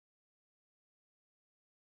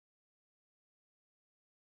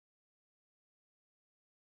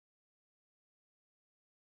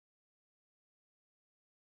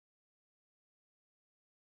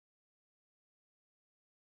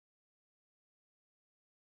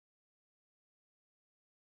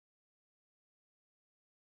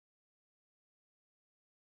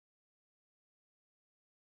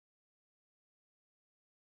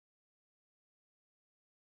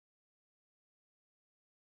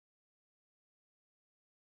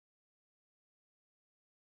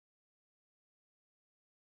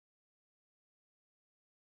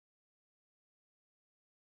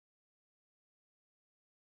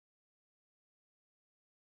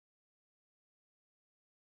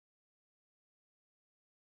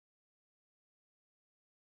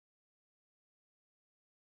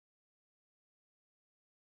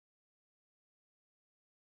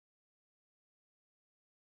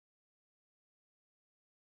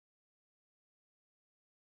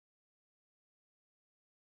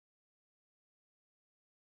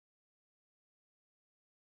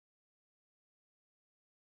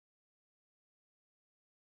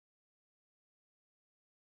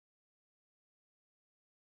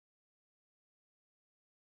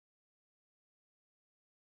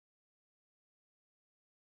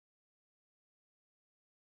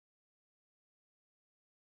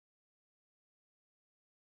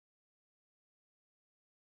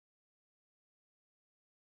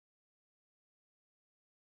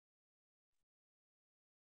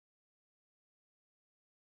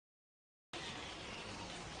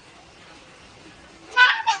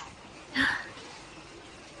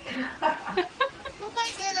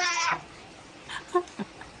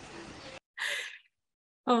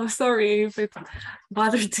 sorry if it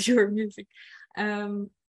bothered your music.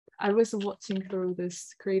 I was watching through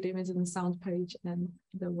this create image and sound page, and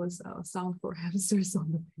there was a sound for hamsters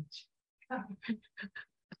on the page.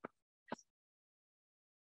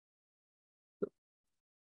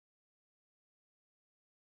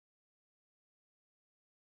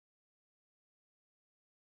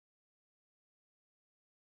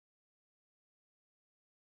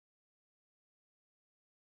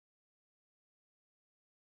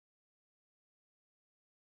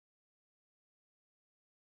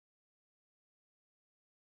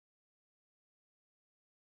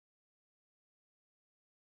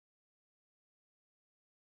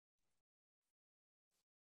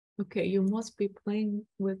 Okay, you must be playing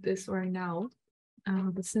with this right now,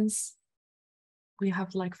 but since we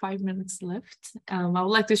have like 5 minutes left, I would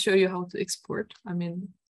like to show you how to export. I mean,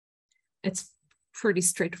 it's pretty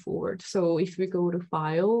straightforward. So if we go to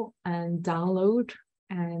File and Download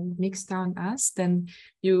and Mix Down As, then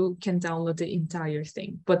you can download the entire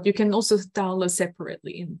thing. But you can also download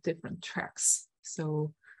separately in different tracks.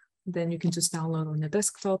 So then you can just download on the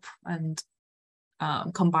desktop and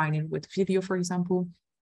combine it with video, for example.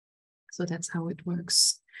 So that's how it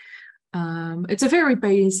works. It's a very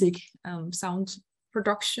basic sound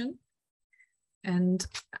production. And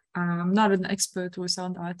I'm not an expert or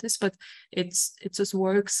sound artist, but it just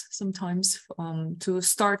works sometimes to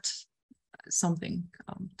start something,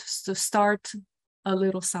 to start a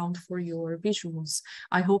little sound for your visuals.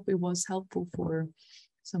 I hope it was helpful for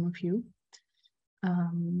some of you.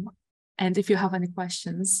 And if you have any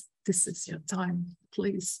questions, this is your time.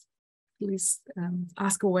 Please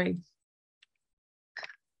ask away.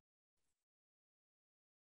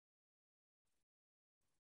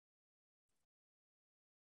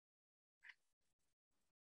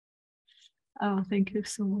 Oh, thank you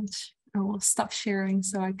so much. I will stop sharing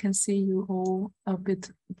so I can see you all a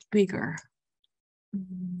bit bigger.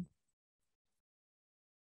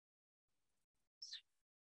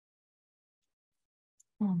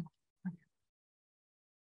 Oh.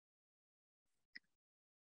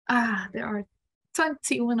 Ah, there are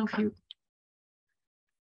 21 of you.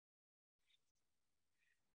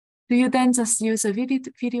 Do you then just use a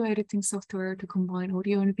video editing software to combine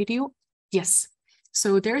audio and video? Yes.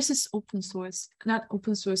 So there's this open source, not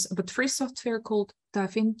open source, but free software called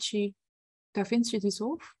DaVinci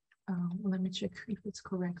Dissolve. Let me check if it's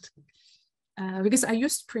correct. Because I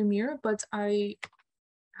used Premiere, but I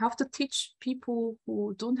have to teach people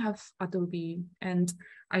who don't have Adobe, and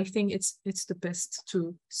I think it's the best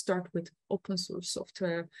to start with open source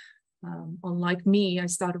software. Unlike me, I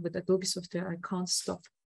started with Adobe software. I can't stop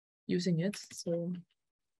using it. So.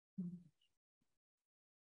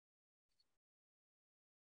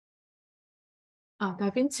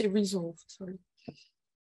 DaVinci Resolve, sorry.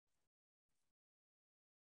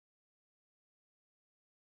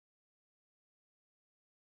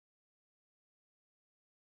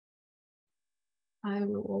 I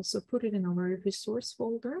will also put it in our resource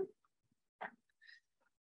folder.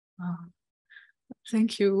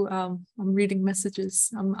 Thank you. I'm reading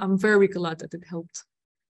messages. I'm very glad that it helped.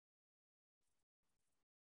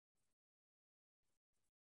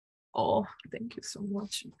 Oh, thank you so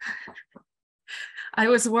much. I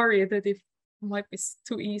was worried that it might be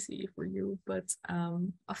too easy for you, but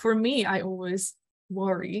for me, I always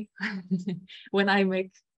worry when I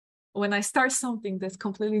start something that's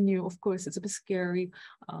completely new. Of course, it's a bit scary,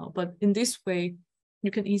 but in this way,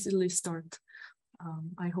 you can easily start.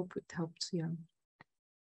 I hope it helped. Yeah.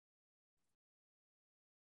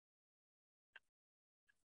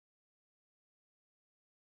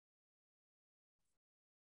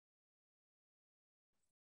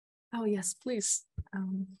 Oh yes, please.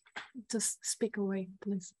 Just speak away,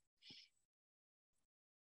 please.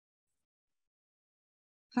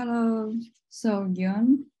 Hello,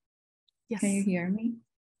 Soyun. Yes. Can you hear me?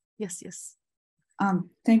 Yes, yes.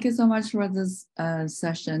 Thank you so much for this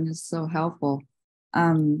session. It's so helpful.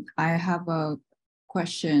 I have a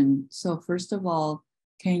question. So first of all,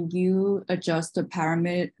 can you adjust the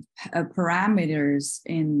parameters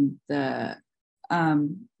in the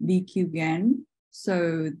VQGAN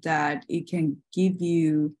so that it can give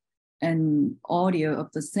you an audio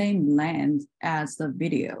of the same length as the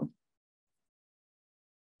video?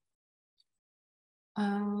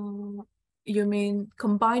 You mean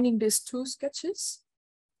combining these two sketches?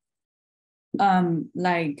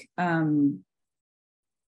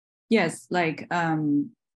 Yes, like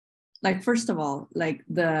first of all, like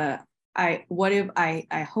what if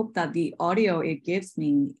I hope that the audio it gives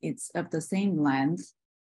me, it's of the same length,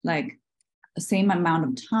 like the same amount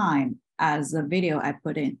of time as the video I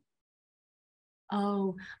put in.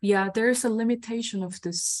 Oh, yeah, there's a limitation of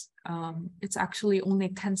this. It's actually only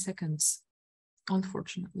 10 seconds,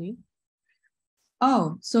 unfortunately.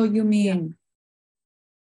 Oh, so you mean,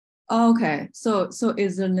 okay. So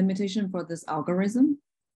is there a limitation for this algorithm?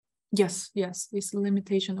 Yes, it's a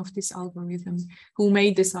limitation of this algorithm. Who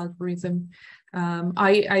made this algorithm?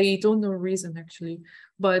 I don't know reason actually,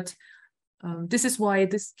 but this is why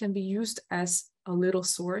this can be used as a little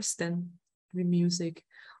source than the music.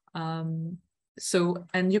 So,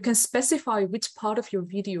 and you can specify which part of your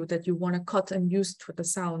video that you want to cut and use for the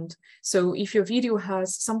sound. So if your video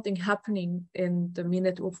has something happening in the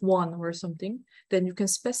minute of 1 or something, then you can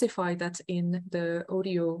specify that in the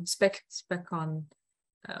audio SpecVQGAN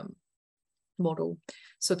model.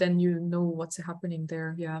 So then you know what's happening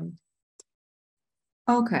there. Yeah.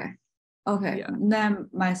 Okay. Yeah. Then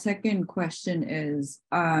my second question is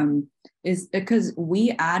because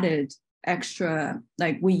we added extra,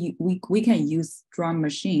 like we can use drum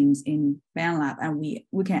machines in Bandlab, and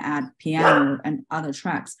we can add piano and other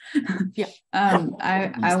tracks. Yeah.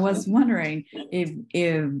 I was wondering if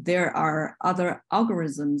there are other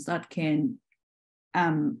algorithms that can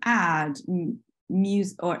add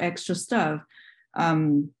music or extra stuff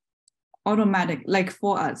automatic, like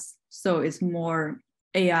for us, so it's more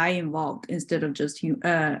AI involved instead of just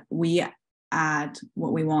we add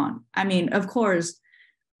what we want. I mean, of course,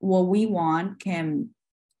 what we want can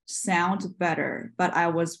sound better, but I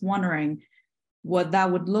was wondering what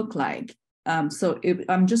that would look like. So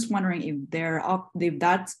I'm just wondering if there's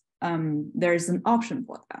an option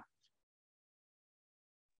for that.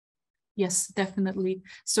 Yes, definitely.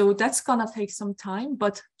 So that's gonna take some time,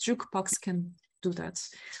 but Jukebox can do that.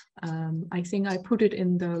 I think I put it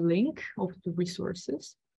in the link of the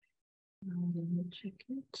resources. Let me check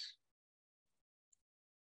it.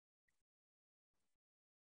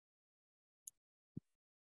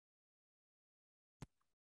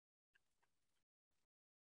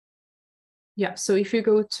 Yeah, so if you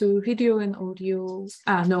go to video and audio,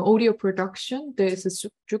 audio production, there's a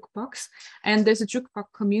Jukebox, and there's a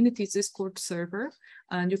Jukebox community Discord server,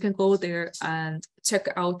 and you can go there and check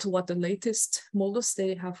out what the latest models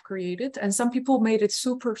they have created. And some people made it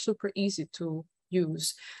super, super easy to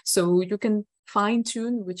use. So you can fine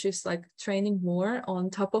tune, which is like training more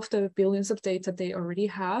on top of the billions of data they already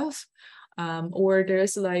have. Or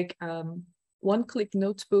there's like one-click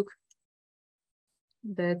notebook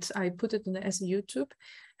that I put it as YouTube,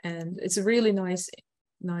 and it's a really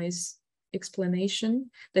nice explanation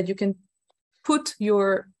that you can put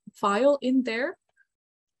your file in there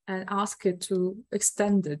and ask it to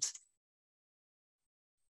extend it.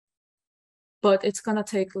 But it's gonna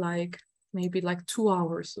take like maybe like 2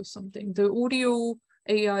 hours or something. The audio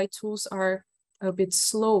AI tools are a bit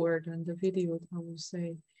slower than the video, I would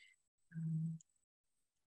say.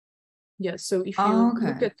 Yeah, so if you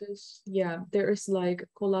look at this, yeah, there is like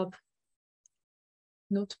collab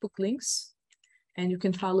notebook links, and you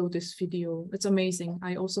can follow this video. It's amazing.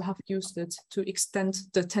 I also have used it to extend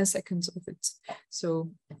the 10 seconds of it.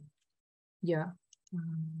 So yeah.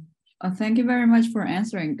 Thank you very much for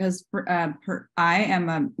answering, because I am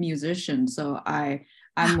a musician, so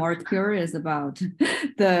I'm more curious about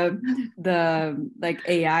the like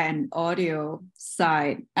AI and audio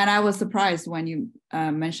side. And I was surprised when you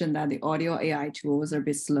mentioned that the audio AI tools are a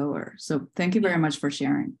bit slower. So thank you very much for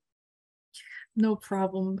sharing. No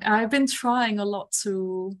problem. I've been trying a lot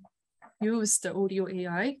to use the audio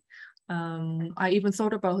AI. I even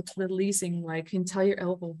thought about releasing like entire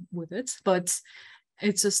album with it, but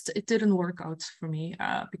it didn't work out for me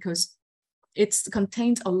because it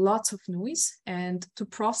contained a lot of noise, and to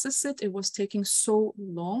process it, it was taking so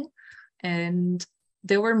long. And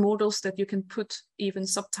there were models that you can put even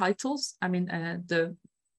subtitles, I mean, the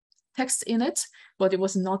text in it, but it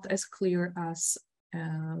was not as clear as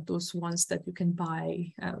those ones that you can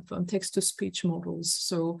buy from text-to-speech models.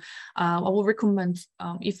 So I will recommend,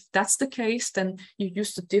 if that's the case, then you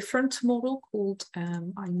use a different model called,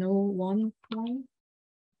 I know one,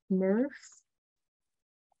 Mirth.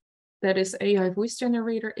 That is AI voice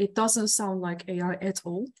generator. It doesn't sound like AI at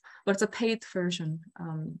all, but it's a paid version.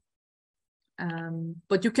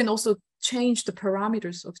 But you can also change the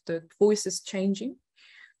parameters of the voices changing.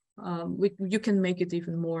 You can make it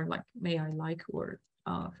even more like AI-like or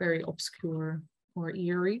very obscure or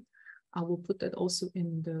eerie. I will put that also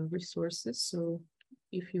in the resources. So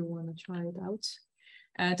if you want to try it out.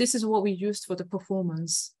 This is what we used for the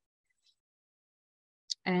performance.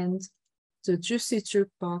 And the Juicy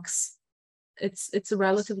Jukebox, it's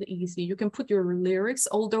relatively easy. You can put your lyrics,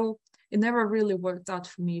 although it never really worked out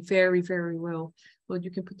for me very, very well. But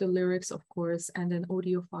you can put the lyrics, of course, and an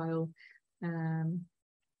audio file.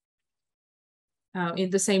 in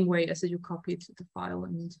the same way as you copy the file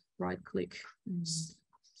and right click and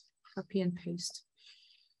copy and paste.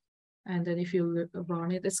 And then if you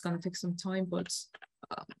run it, it's going to take some time, but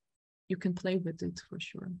you can play with it for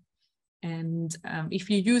sure. And if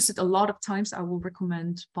you use it a lot of times, I will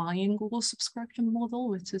recommend buying Google subscription model,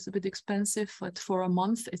 which is a bit expensive, but for a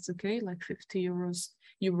month, it's okay, like 50 euros.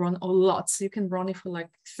 You run a lot, so you can run it for like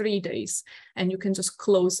 3 days and you can just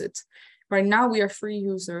close it. Right now we are free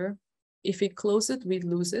user. If we close it, we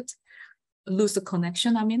lose the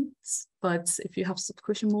connection, I mean. But if you have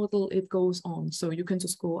subscription model, it goes on. So you can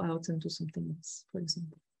just go out and do something else, for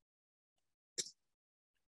example.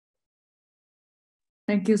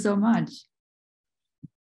 Thank you so much.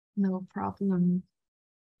 No problem.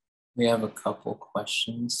 We have a couple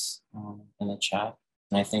questions in the chat,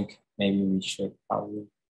 and I think maybe we should probably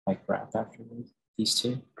like wrap after these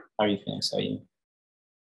two. How are you feeling, Soyun?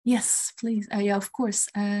 Yes, please. Yeah, of course.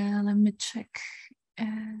 Let me check.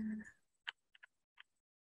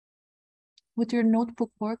 Would your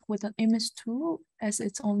notebook work with an image too, as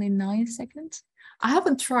it's only 9 seconds? I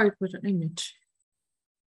haven't tried with an image.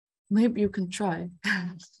 Maybe you can try.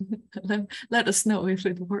 Let us know if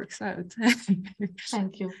it works out.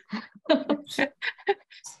 Thank you.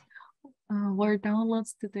 Were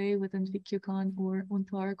downloads today within VQGAN or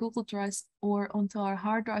onto our Google Drives or onto our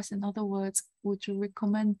hard drives? In other words, would you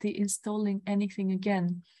recommend deinstalling anything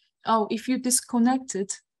again? Oh, if you disconnect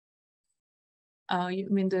it, you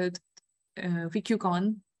mean the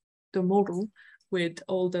VQGAN, the model with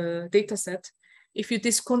all the data set, if you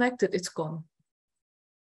disconnect it, it's gone.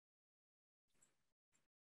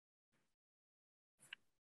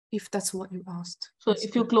 If that's what you asked. So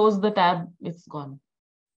if you close the tab, it's gone.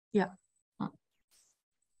 Yeah.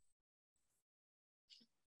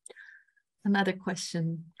 Another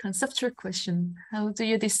question, conceptual question. How do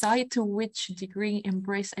you decide to which degree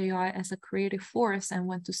embrace AI as a creative force and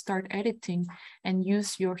when to start editing and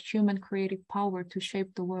use your human creative power to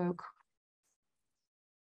shape the work?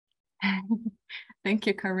 Thank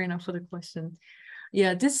you, Karina, for the question.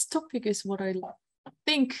 Yeah, this topic is what I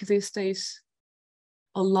think these days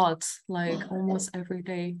a lot, like almost every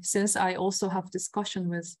day, since I also have discussion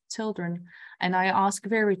with children and I ask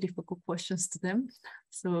very difficult questions to them.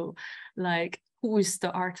 So like, who is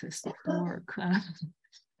the artist of the work?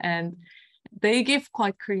 And they give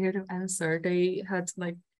quite creative answer. They had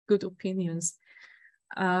like good opinions.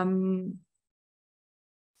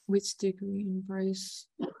 Which degree embrace?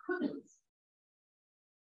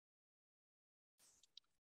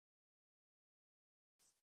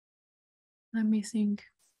 Let me think.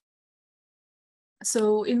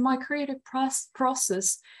 So in my creative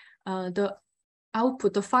process, the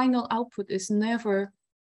output, the final output is never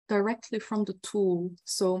directly from the tool.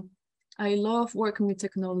 So I love working with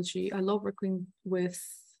technology. I love working with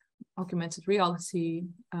augmented reality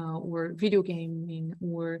or video gaming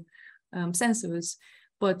or sensors,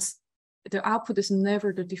 but the output is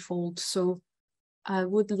never the default. So I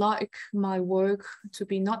would like my work to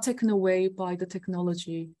be not taken away by the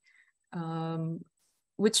technology.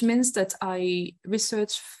 Which means that I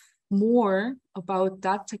research more about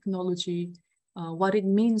that technology, what it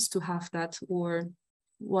means to have that, or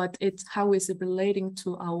how is it relating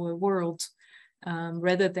to our world,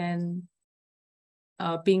 rather than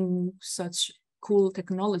being such cool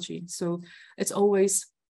technology. So it's always,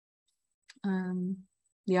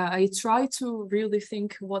 yeah, I try to really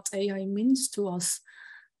think what AI means to us,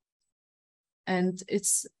 and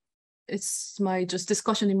it's my just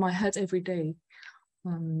discussion in my head every day.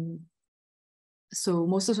 So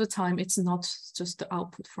most of the time it's not just the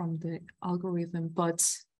output from the algorithm, but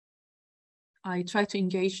I try to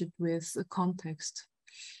engage it with the context.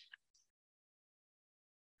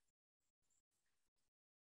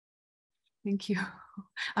 Thank you.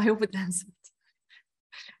 I hope it answered.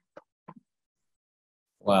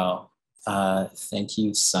 Well, thank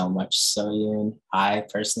you so much, Soyun. I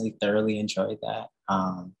personally thoroughly enjoyed that.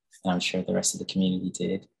 And I'm sure the rest of the community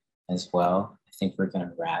did as well. I think we're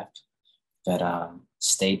gonna wrap, but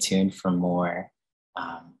stay tuned for more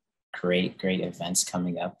great events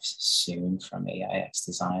coming up soon from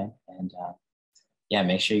AIxDesign. And yeah,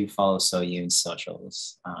 make sure you follow Soyun's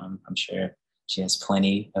socials. I'm sure she has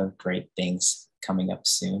plenty of great things coming up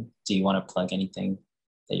soon. Do you want to plug anything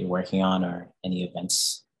that you're working on or any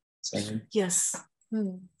events, Soyun? Yes.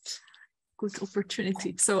 Good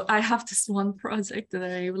opportunity. So I have this one project that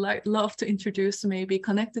I would love to introduce, maybe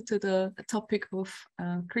connected to the topic of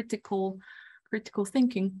critical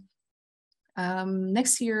thinking.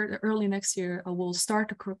 Next year, early next year, I will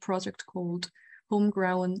start a project called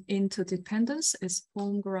homegrown interdependence, it's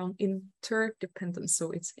homegrown interdependence.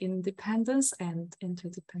 So it's independence and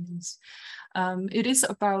interdependence. It is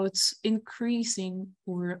about increasing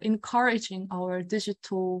or encouraging our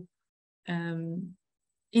digital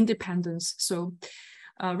independence. So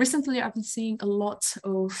recently I've been seeing a lot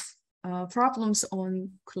of problems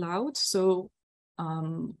on cloud. So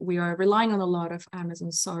we are relying on a lot of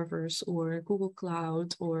Amazon servers or Google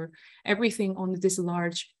Cloud or everything on these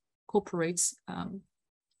large corporates.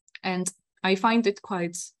 And I find it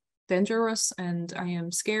quite dangerous, and I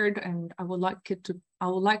am scared, and I would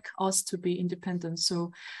like us to be independent.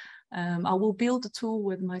 So I will build a tool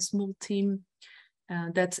with my small team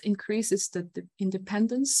that increases the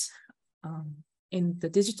independence in the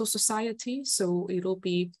digital society. So it'll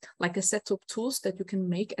be like a set of tools that you can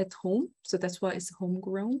make at home. So that's why it's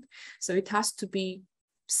homegrown. So it has to be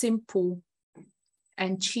simple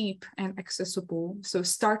and cheap and accessible. So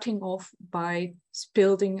starting off by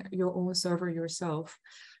building your own server yourself,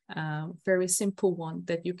 very simple one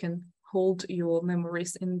that you can hold your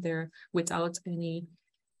memories in there without any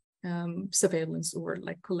surveillance or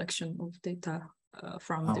like collection of data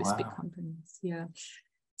from these big companies. Yeah.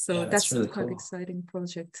 So that's really quite exciting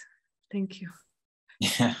project. Thank you.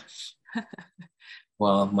 Yeah.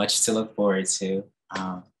 Well, much to look forward to.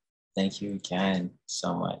 Thank you again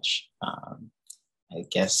so much. I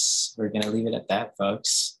guess we're going to leave it at that,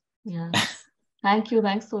 folks. Yeah. Thank you.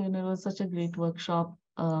 Thanks, Soyun. It was such a great workshop.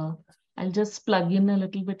 I'll just plug in a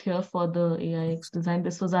little bit here for the AIxDesign.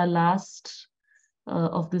 This was our last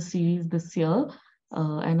of the series this year.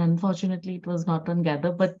 And unfortunately, it was not on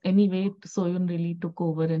Gather. But anyway, Soyun really took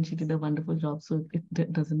over and she did a wonderful job. So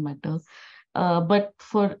it doesn't matter. But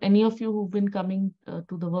for any of you who've been coming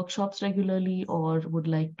to the workshops regularly or would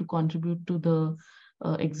like to contribute to the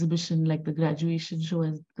exhibition, like the graduation show,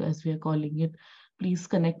 as we are calling it, please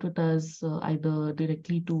connect with us either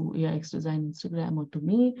directly to AIxDesign Instagram or to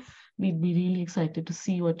me. We'd be really excited to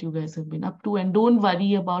see what you guys have been up to. And don't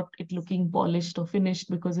worry about it looking polished or finished,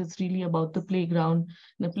 because it's really about the playground.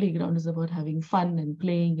 The playground is about having fun and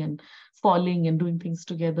playing and falling and doing things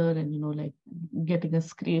together and, you know, like getting a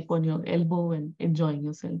scrape on your elbow and enjoying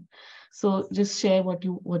yourself. So just share what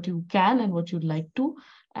you can and what you'd like to,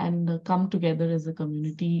 and come together as a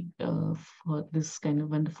community for this kind of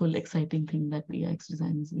wonderful, exciting thing that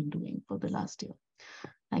AIxDesign has been doing for the last year.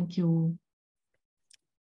 Thank you.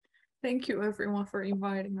 Thank you, everyone, for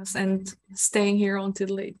inviting us and staying here until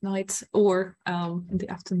late night or in the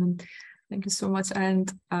afternoon. Thank you so much.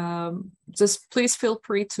 And just please feel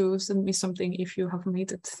free to send me something if you have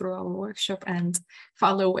made it through our workshop, and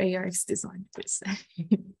follow AIxDesign, please.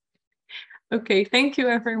 Okay, thank you,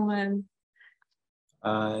 everyone.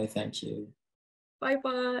 Bye, thank you.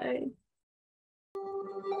 Bye-bye.